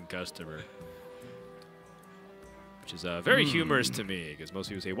existing customer. Which is very humorous to me, because most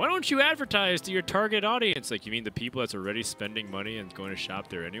people say, why don't you advertise to your target audience? Like, you mean the people that's already spending money and going to shop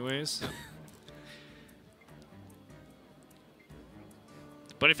there anyways?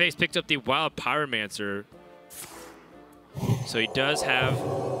 Bloodyface picked up the Wild Pyromancer, so he does have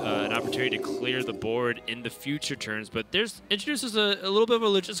an opportunity to clear the board in the future turns, but introduces a little bit of a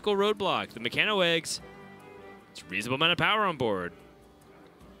logistical roadblock. The Mechanoeggs, it's a reasonable amount of power on board.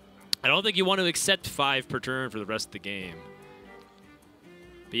 I don't think you want to accept 5 per turn for the rest of the game.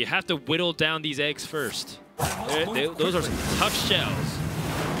 But you have to whittle down these eggs first. Those are some tough shells.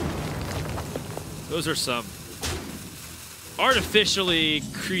 Those are some artificially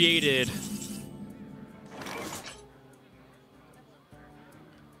created,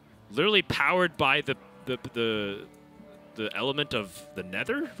 literally powered by the element of the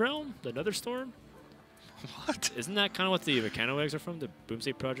Nether realm, the Nether Storm. What? Isn't that kind of what the Mechanoeggs are from? The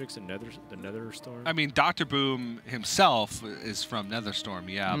Boomsday Projects and the Nether Storm? I mean, Dr. Boom himself is from Netherstorm,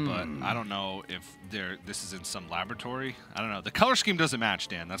 yeah, but I don't know if this is in some laboratory. I don't know. The color scheme doesn't match,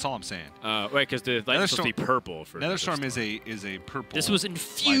 Dan. That's all I'm saying. Right, because the light is supposed to be purple. For Netherstorm is a purple. This was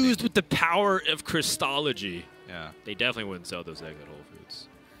infused with the power of Crystology. Yeah. They definitely wouldn't sell those eggs at Whole Foods.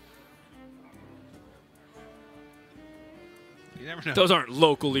 You never know. Those aren't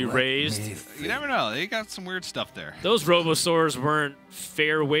locally raised. You never know. They got some weird stuff there. Those Robosaurs weren't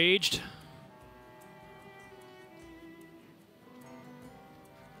fair waged.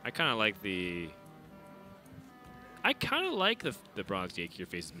 kind of like the bronze gatekeeper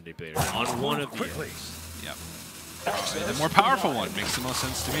faces manipulator on one of the eggs. Yep. The more powerful one makes the most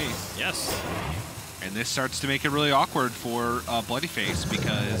sense to me. Yes. And this starts to make it really awkward for bloodyface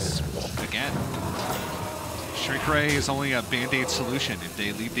because, again, Shrink Ray is only a band-aid solution. If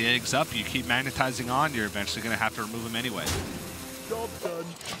they leave the eggs up, you keep magnetizing on, you're eventually going to have to remove them anyway. Job done.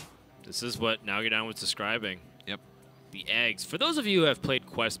 This is what Nalgadon was describing. Yep. The eggs. For those of you who have played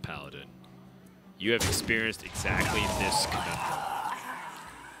Quest Paladin, you have experienced exactly this conundrum.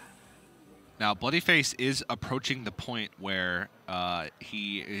 Now, bloodyface is approaching the point where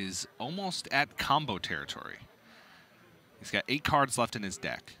he is almost at combo territory. He's got 8 cards left in his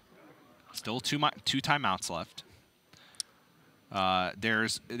deck. Still two timeouts left.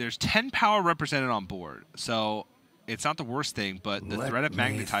 There's 10 power represented on board, so it's not the worst thing, but the threat of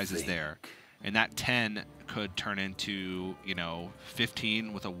magnetize is there, and that 10 could turn into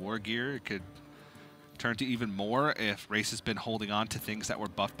 15 with a war gear. It could turn to even more if Rase has been holding on to things that were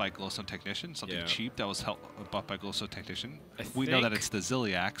buffed by Glowstone Technician, something cheap that was buffed by Glowstone Technician. We know that it's the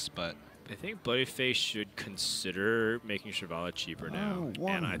Ziliax, but I think Bloodyface should consider making Shivala cheaper now,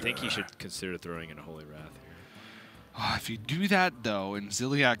 and I think he should consider throwing in a Holy Wrath here. If you do that though, and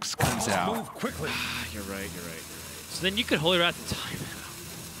Ziliax comes out, Move quickly. You're right. So then you could Holy Wrath in time.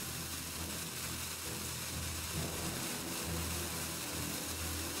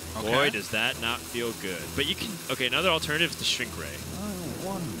 Okay. Boy, does that not feel good. But you can. Okay, another alternative is the Shrink Ray. I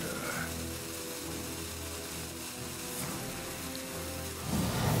wonder.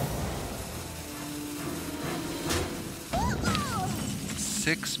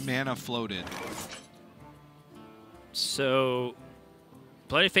 Six mana floated. So,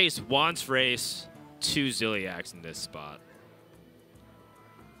 Bloodyface wants Rase 2 Ziliax in this spot.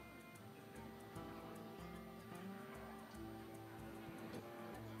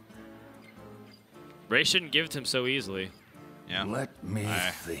 Rase shouldn't give it to him so easily. Yeah. Let me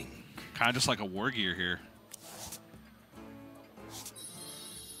think. Kind of just like a war gear here.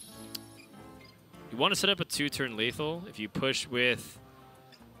 You want to set up a 2-turn lethal. If you push with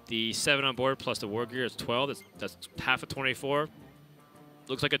the 7 on board plus the war gear, it's 12. That's half of 24.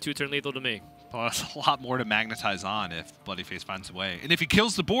 Looks like a 2-turn lethal to me. Well, that's a lot more to magnetize on if Bloodyface finds a way. And if he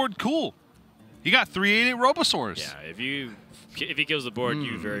kills the board, cool. You got 3/8 Robosaurs. Yeah, if he kills the board,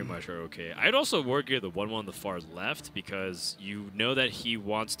 you very much are okay. I'd also war gear the 1/1 on the far left because you know that he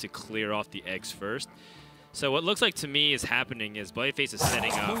wants to clear off the eggs first. So what looks like to me is happening is Bloodyface is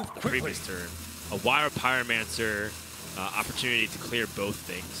setting up the previous turn a Wild Pyromancer opportunity to clear both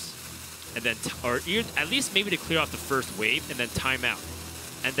things, and then at least maybe to clear off the first wave and then time out,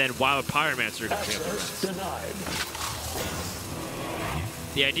 and then Wild Pyromancer to clear up the rest.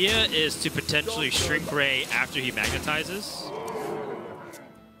 The idea is to potentially Shrink Ray after he magnetizes.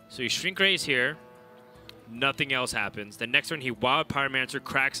 So he Shrink Rays here, nothing else happens. Then next turn he Wild Pyromancer,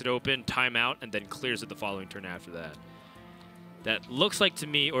 cracks it open, timeout, and then clears it the following turn after that. That looks like to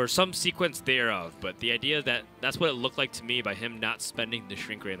me, or some sequence thereof, but the idea that that's what it looked like to me by him not spending the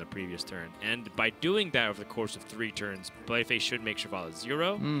Shrink Ray in the previous turn. And by doing that over the course of 3 turns, Bloodyface should make Shivala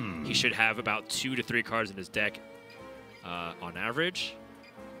 0. He should have about 2 to 3 cards in his deck on average.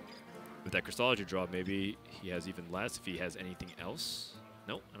 With that Crystology draw, maybe he has even less if he has anything else.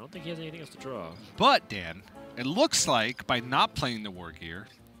 Nope, I don't think he has anything else to draw. But, Dan, it looks like by not playing the war gear,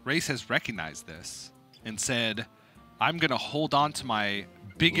 Rase has recognized this and said, I'm going to hold on to my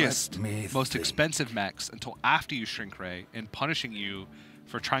biggest, most expensive mechs until after you Shrink Ray and punishing you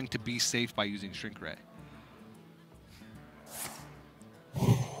for trying to be safe by using Shrink Ray.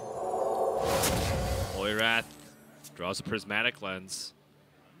 Holy Wrath draws a Prismatic Lens.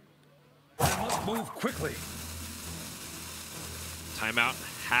 Must move quickly. Timeout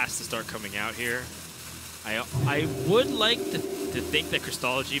has to start coming out here. I would like to think that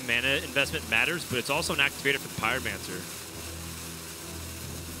Crystology mana investment matters, but it's also an activator for the Pyromancer.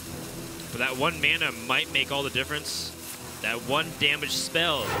 But that 1 mana might make all the difference. That 1 damage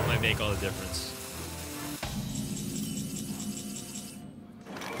spell might make all the difference.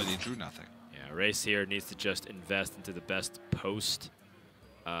 But he drew nothing. Yeah, Rase here needs to just invest into the best post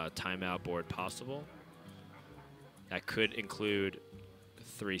timeout board possible. That could include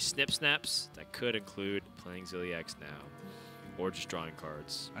 3 Snip Snaps. That could include playing Ziliax now, or just drawing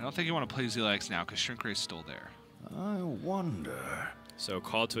cards. I don't think you want to play Ziliax now because Shrink Ray's still there. I wonder. So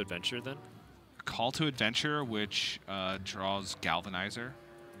Call to Adventure then? Call to Adventure, which draws Galvanizer.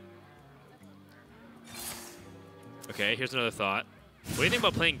 Okay, here's another thought. What do you think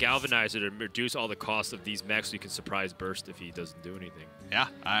about playing Galvanizer to reduce all the costs of these mechs so you can surprise burst if he doesn't do anything? Yeah,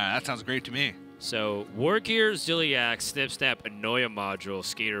 that sounds great to me. So War Gear, Ziliax, Snip Snap, Anoia Module,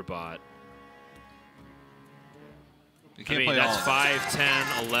 Skater Bot. You can't play all that's of 5,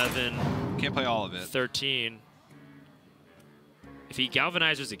 10, 11. it. Can't play all of it. 13. If he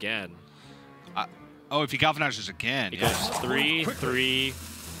galvanizes again. Oh, if he galvanizes again. He Yeah. goes 3, 3,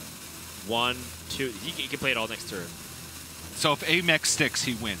 1, 2. He can play it all next turn. So if Amex sticks,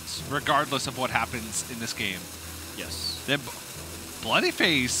 he wins, regardless of what happens in this game. Yes. Then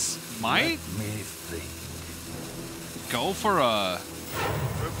bloodyface might go for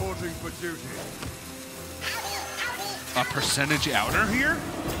Reporting for duty. a percentage outer here.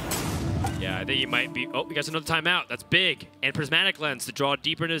 Yeah, I think he might be. Oh, he got another timeout. That's big. And Prismatic Lens to draw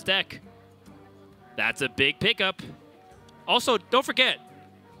deeper in his deck. That's a big pickup. Also, don't forget,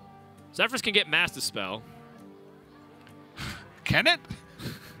 Zephyrus can get Mass Dispel. Can it?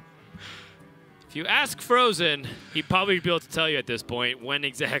 If you ask Frozen, he'd probably be able to tell you at this point when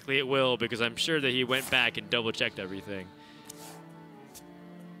exactly it will, because I'm sure that he went back and double-checked everything.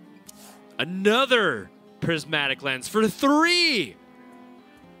 Another Prismatic Lens for 3!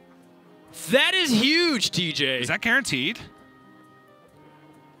 That is huge, TJ. Is that guaranteed?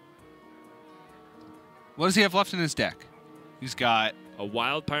 What does he have left in his deck? He's got a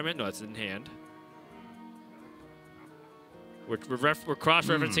Wild Pyramid? No, that's in hand. We're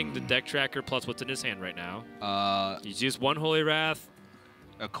cross-referencing the deck tracker plus what's in his hand right now. He's used 1 Holy Wrath.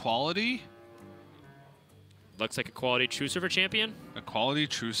 a quality. Looks like a quality True Silver champion. A quality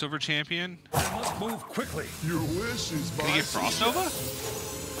True Silver champion. I must move quickly. Your wish is my Can he get Frost Nova?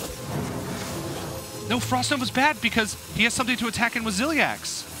 No, Frost Nova's bad because he has something to attack in with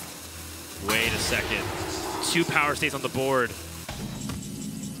Ziliax. Wait a second. 2 power stays on the board.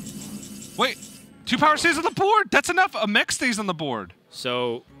 Wait, 2 power stays on the board. That's enough. A mech stays on the board.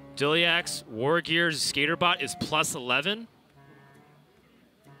 So Ziliax, War Gears, Skaterbot is plus 11.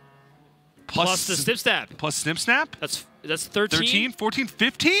 Plus the Snip Snap. Plus Snip Snap? That's 13. 13, 14,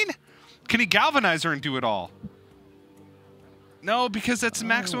 15? Can he galvanize her and do it all? No, because that's the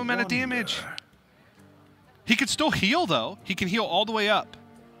maximum amount of damage. He could still heal, though. He can heal all the way up.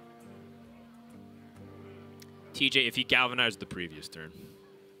 TJ, if he galvanized the previous turn.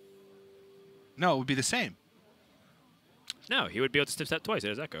 No, it would be the same. No, he would be able to Snip Snap twice. How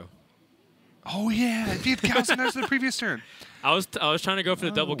does that go? Oh, yeah. If he had galvanized the previous turn. I was trying to go for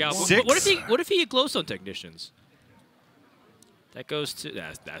the double gal. Six. What if he had Glowstone Technicians? That goes to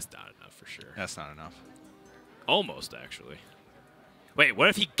that's not enough for sure. That's not enough. Almost actually. Wait, what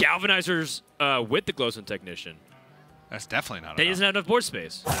if he galvanizers with the Glowstone Technician? That's definitely not Then he enough. doesn't have enough board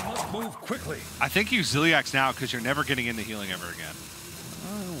space. I must move quickly. I think use Ziliax now because you're never getting into healing ever again.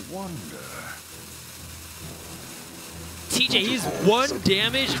 I wonder. TJ, he's 1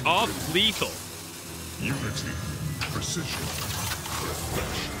 damage off lethal. Unity, precision,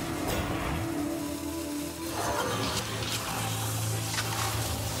 perfection.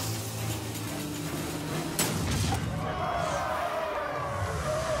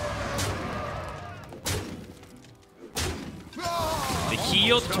 The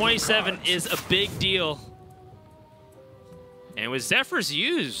heal to 27 is a big deal. And with Zephyrus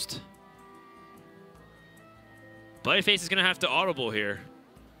used, Bloodyface is going to have to audible here.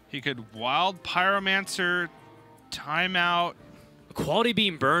 He could Wild Pyromancer, Timeout. Quality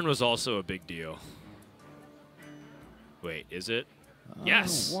Beam Burn was also a big deal. Wait, is it?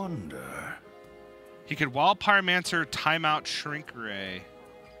 Yes. I wonder. He could Wild Pyromancer, Timeout, Shrink Ray.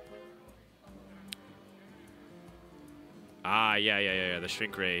 Ah, yeah. The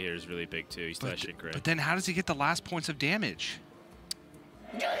Shrink Ray here is really big too. He still has Shrink Ray. But then how does he get the last points of damage?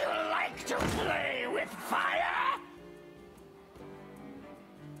 Do you like to play with fire?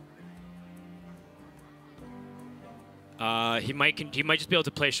 He might just be able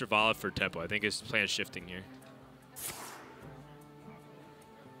to play Shrivala for tempo. I think his plan is shifting here.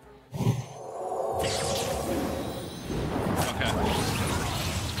 Okay.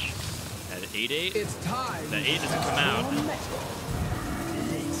 At 8-8. It's time. That 8 doesn't come out.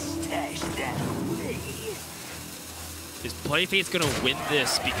 Stash that away. Is Bloodyface going to win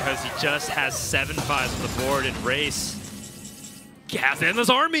this because he just has 7-5s on the board in Rase? Gas Endless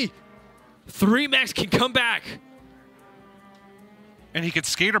Army! 3 mechs can come back. And he could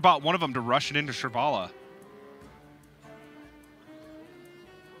Skaterbot one of them to rush it into Shrivala.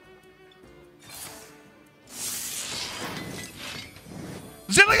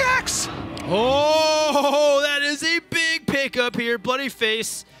 Ziliax! Oh, that is a big pickup here.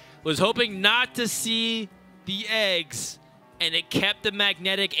 Bloodyface was hoping not to see the eggs, and it kept the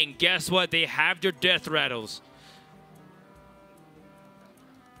magnetic, and guess what? They have their death rattles.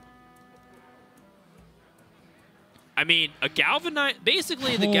 I mean,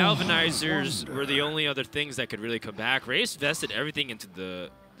 basically the galvanizers were the only other things that could really come back. Rase vested everything into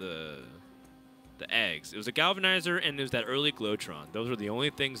the eggs. It was a galvanizer and it was that early Glowtron. Those were the only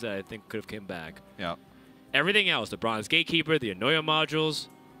things that I think could have come back. Yeah. Everything else, the Bronze Gatekeeper, the Anoya modules,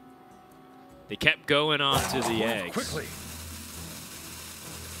 they kept going on to the eggs. Quickly.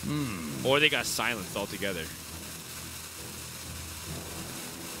 Or they got silenced altogether.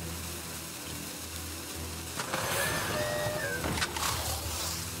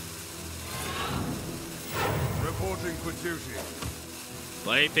 Reporting for duty.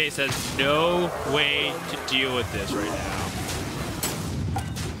 Bloodyface has no way to deal with this right now.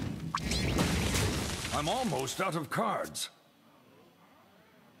 I'm almost out of cards.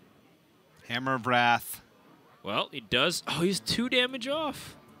 Hammer of Wrath. Well, he does. Oh, he's 2 damage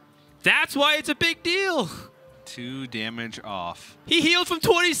off. That's why it's a big deal. 2 damage off. He healed from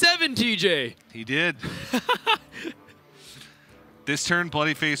 27, TJ. He did. This turn,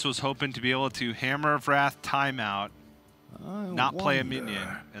 Bloodyface was hoping to be able to Hammer of Wrath timeout, not play a minion,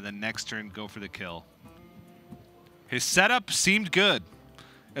 and then next turn go for the kill. His setup seemed good.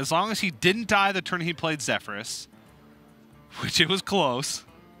 As long as he didn't die the turn he played Zephyrus, which it was close.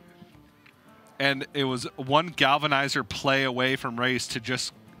 And it was one Galvanizer play away from Rase to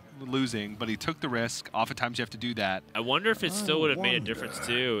just losing, but he took the risk. Oftentimes you have to do that. I wonder if it still would have made a difference,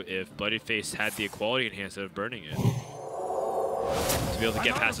 too, if Bloodyface had the equality enhance instead of burning it. To be able to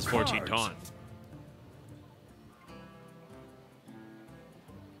get past his 14 taunt.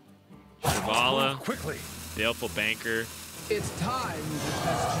 Shivala, Quickly. Baleful Banker. It's time to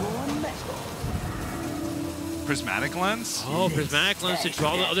test your mettle. Prismatic Lens? Oh, Prismatic Lens to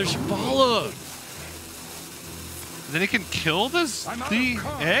draw the other Shivala. And then he can kill the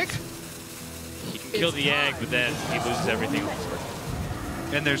egg? He can kill the egg, but then he loses everything else.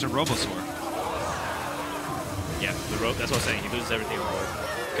 And there's a Robosaur. Yeah, that's what I'm saying. He loses everything on board.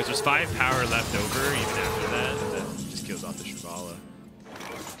 Because there's 5 power left over even after that, and then he just kills off the Shivala.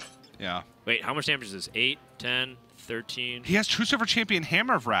 Yeah. Wait, how much damage is this? 8, 10, 13? He has True Silver Champion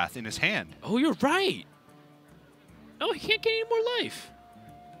Hammer of Wrath in his hand. Oh, you're right. Oh, he can't get any more life.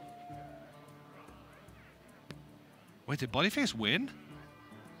 Wait, did Bloodyface win?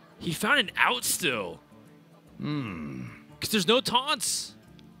 He found an out still. Because there's no taunts.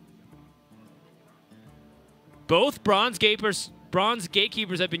 Both Bronze Gatekeepers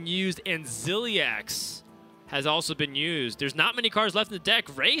have been used, and Ziliax has also been used. There's not many cards left in the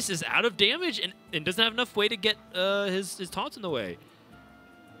deck. Rase is out of damage and doesn't have enough way to get his taunts in the way.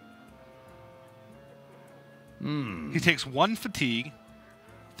 He takes 1 fatigue,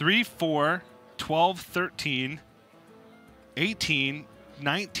 3, 4, 12, 13, 18,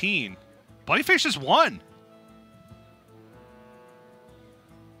 19. Bloodyface just won.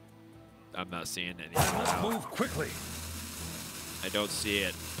 I'm not seeing anything now. Move quickly. I don't see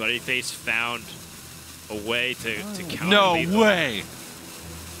it. Bloodyface found a way to counter No the way.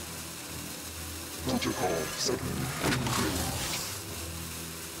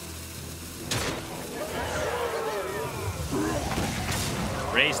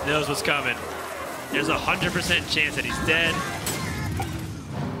 Rase knows what's coming. There's a 100% chance that he's dead.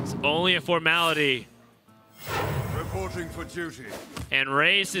 It's only a formality. Reporting for duty. And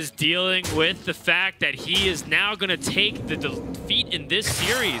Rase is dealing with the fact that he is now going to take the defeat in this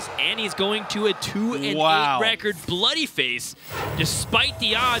series, and he's going to a 2-8 record. Bloodyface, despite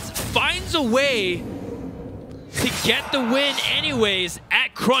the odds, finds a way to get the win anyways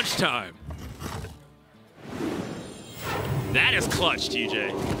at crunch time. That is clutch,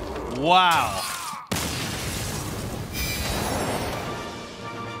 TJ. Wow.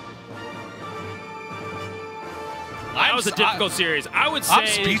 That was a difficult series. I would say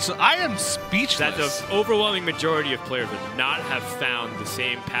I am speechless. that the overwhelming majority of players would not have found the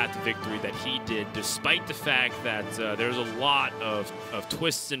same path to victory that he did, despite the fact that there's a lot of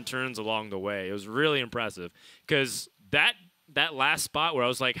twists and turns along the way. It was really impressive because that last spot where I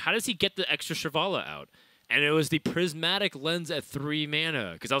was like, how does he get the extra Shivala out? And it was the Prismatic Lens at 3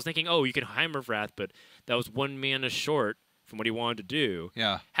 mana. Because I was thinking, oh, you can Hammer of Wrath, but that was 1 mana short from what he wanted to do.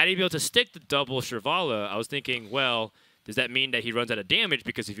 Yeah. Had he been able to stick the double Shivala, I was thinking, well, does that mean that he runs out of damage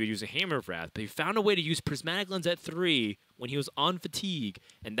because if you use a Hammer of Wrath? But he found a way to use Prismatic Lens at 3 when he was on fatigue,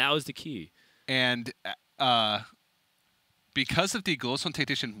 and that was the key. And because of the Glowstone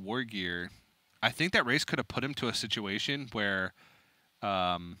Tactician War Gear, I think that Rase could have put him to a situation where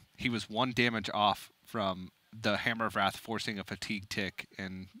he was 1 damage off from the Hammer of Wrath forcing a fatigue tick,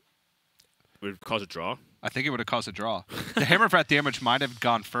 and Would it cause a draw? I think it would have caused a draw. The Hammer of Wrath damage might have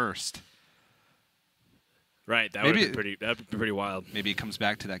gone first. Right, that would be pretty wild. Maybe it comes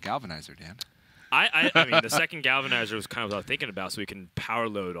back to that Galvanizer, Dan. I mean, the second Galvanizer was kind of what I was thinking about, so we can power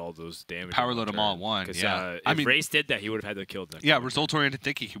load all those damage. Power load them all at one, yeah. If Rase did that, he would have had to kill them. Yeah, result-oriented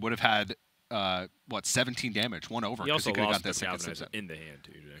thinking, he would have had, 17 damage, 1 over. He also he lost got the Galvanizer in the hand,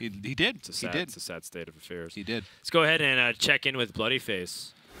 too. He did. It's a sad state of affairs. He did. Let's go ahead and check in with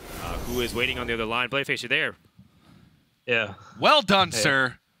Bloodyface, who is waiting on the other line. Bloodyface, you there? Yeah. Well done,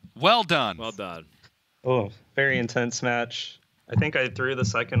 sir. Well done. Well done. Oh, very intense match. I think I threw the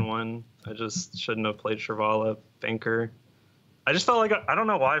second one. I just shouldn't have played Shrivala, Banker. I just felt like, I don't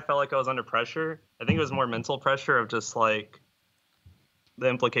know why I felt like I was under pressure. I think it was more mental pressure of just like the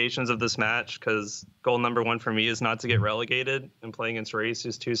implications of this match, because goal number 1 for me is not to get relegated, and playing against Rase,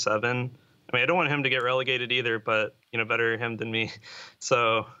 who's 2-7. I mean, I don't want him to get relegated either, but, better him than me.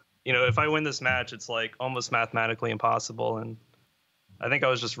 So, if I win this match, it's like almost mathematically impossible. And I think I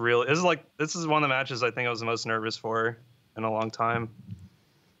was just this is one of the matches I think I was the most nervous for in a long time.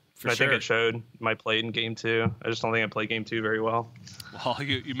 I think it showed my play in game 2. I just don't think I played game 2 very well. Well,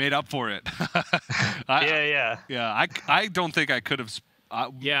 you made up for it. Yeah. I don't think I could have.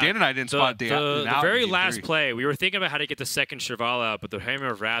 Dan and I didn't spot the very last play. We were thinking about how to get the second Shrivala out, but the Hammer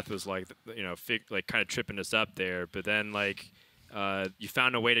of Wrath was like, kind of tripping us up there. But then you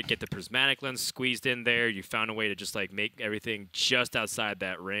found a way to get the prismatic lens squeezed in there. You found a way to just make everything just outside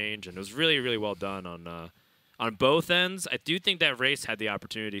that range, and it was really, really well done on both ends. I do think that Rase had the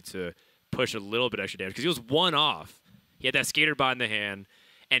opportunity to push a little bit extra damage because he was 1 off. He had that Skater Bot in the hand,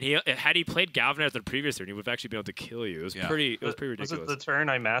 and had he played Galvanizer the previous turn, he would have actually been able to kill you. It was pretty ridiculous. Was it the turn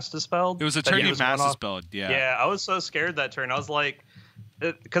I Mass Dispelled? It was the turn you Mass Dispelled, yeah. Yeah, I was so scared that turn. I was like,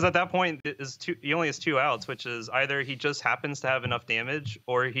 because at that point, he only has 2 outs, which is either he just happens to have enough damage,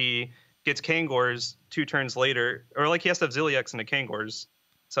 or he gets Kangors 2 turns later, or he has to have Zilliax into Kangors.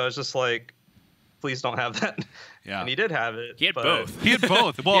 So it's just like, please don't have that. Yeah. And he did have it. He had both. He had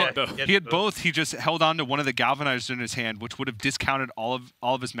both. Well, he had both. He just held on to one of the Galvanizers in his hand, which would have discounted all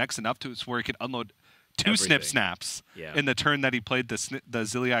of his mechs enough to where he could unload 2 Snip Snaps in the turn that he played the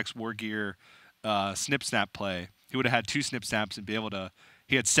Zilliax War Gear Snip Snap play. He would have had 2 Snip Snaps and be able to.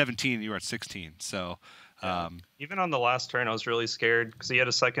 He had 17, and you were at 16. So. Even on the last turn, I was really scared because he had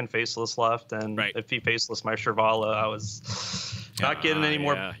a second Faceless left, and if he Faceless my Shrivala, I was not getting any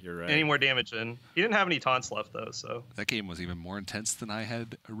more damage in. He didn't have any taunts left though, so that game was even more intense than I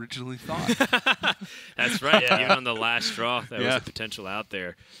had originally thought. That's right. Yeah. Even on the last draw, there was a potential out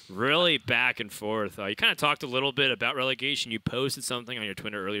there. Really back and forth. You kind of talked a little bit about relegation. You posted something on your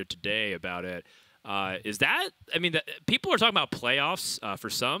Twitter earlier today about it. Is that? I mean, people are talking about playoffs for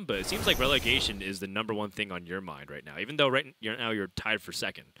some, but it seems like relegation is the #1 thing on your mind right now. Even though now you're tied for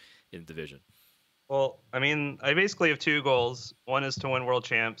second in the division. Well, I mean, I basically have 2 goals. 1 is to win World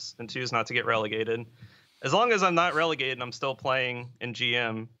Champs, and 2 is not to get relegated. As long as I'm not relegated and I'm still playing in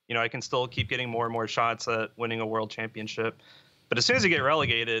GM, I can still keep getting more and more shots at winning a World Championship. But as soon as you get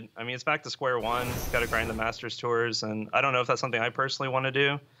relegated, I mean, it's back to square one. Got to grind the Masters tours, and I don't know if that's something I personally want to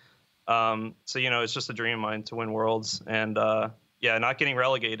do. So, it's just a dream of mine to win Worlds. And, not getting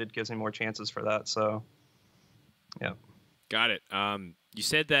relegated gives me more chances for that. So, yeah. Got it. You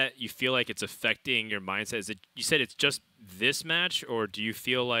said that you feel like it's affecting your mindset. You said it's just this match, or do you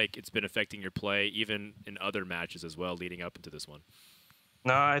feel like it's been affecting your play even in other matches as well leading up into this one?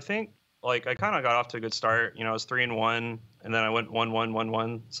 No, I think, I kind of got off to a good start. I was 3-1, and then I went 1-1,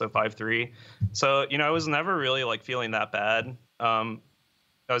 1-1, so 5-3. So, I was never really, feeling that bad.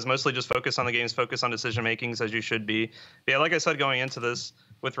 I was mostly just focused on the games, focused on decision makings as you should be. But yeah, like I said, going into this,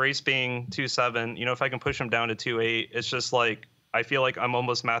 with Rase being 2-7, if I can push him down to 2-8, it's just I feel like I'm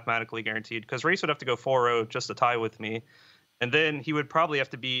almost mathematically guaranteed, because Rase would have to go 4-0 just to tie with me. And then he would probably have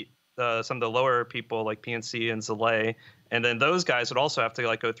to beat some of the lower people like PNC and Zalay. And then those guys would also have to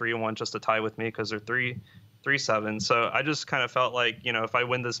go 3-1 just to tie with me, because they're 3-7. So I just kind of felt like, if I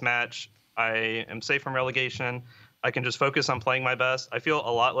win this match, I am safe from relegation. I can just focus on playing my best. I feel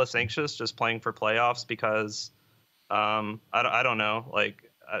a lot less anxious just playing for playoffs because I don't know.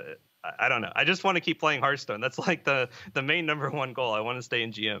 I don't know. I just want to keep playing Hearthstone. That's the main #1 goal. I want to stay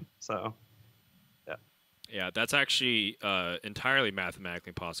in GM. So, yeah. Yeah, that's actually entirely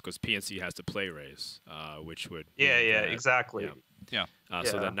mathematically possible because PNC has to play Rase, which would... exactly. Yeah.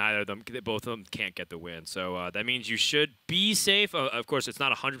 So that both of them can't get the win. So that means you should be safe. Of course, it's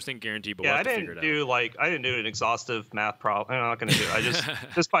not 100% guaranteed, but we'll have to figure it out. I didn't do an exhaustive math problem. I'm not going to do it. I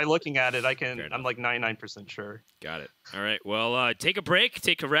just by looking at it, I'm 99% sure. Got it. All right. Well, take a break,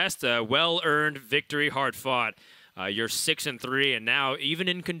 take a rest. Well-earned victory, hard fought. You're 6-3, and now even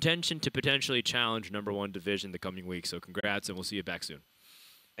in contention to potentially challenge #1 division the coming week. So congrats, and we'll see you back soon.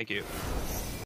 Thank you.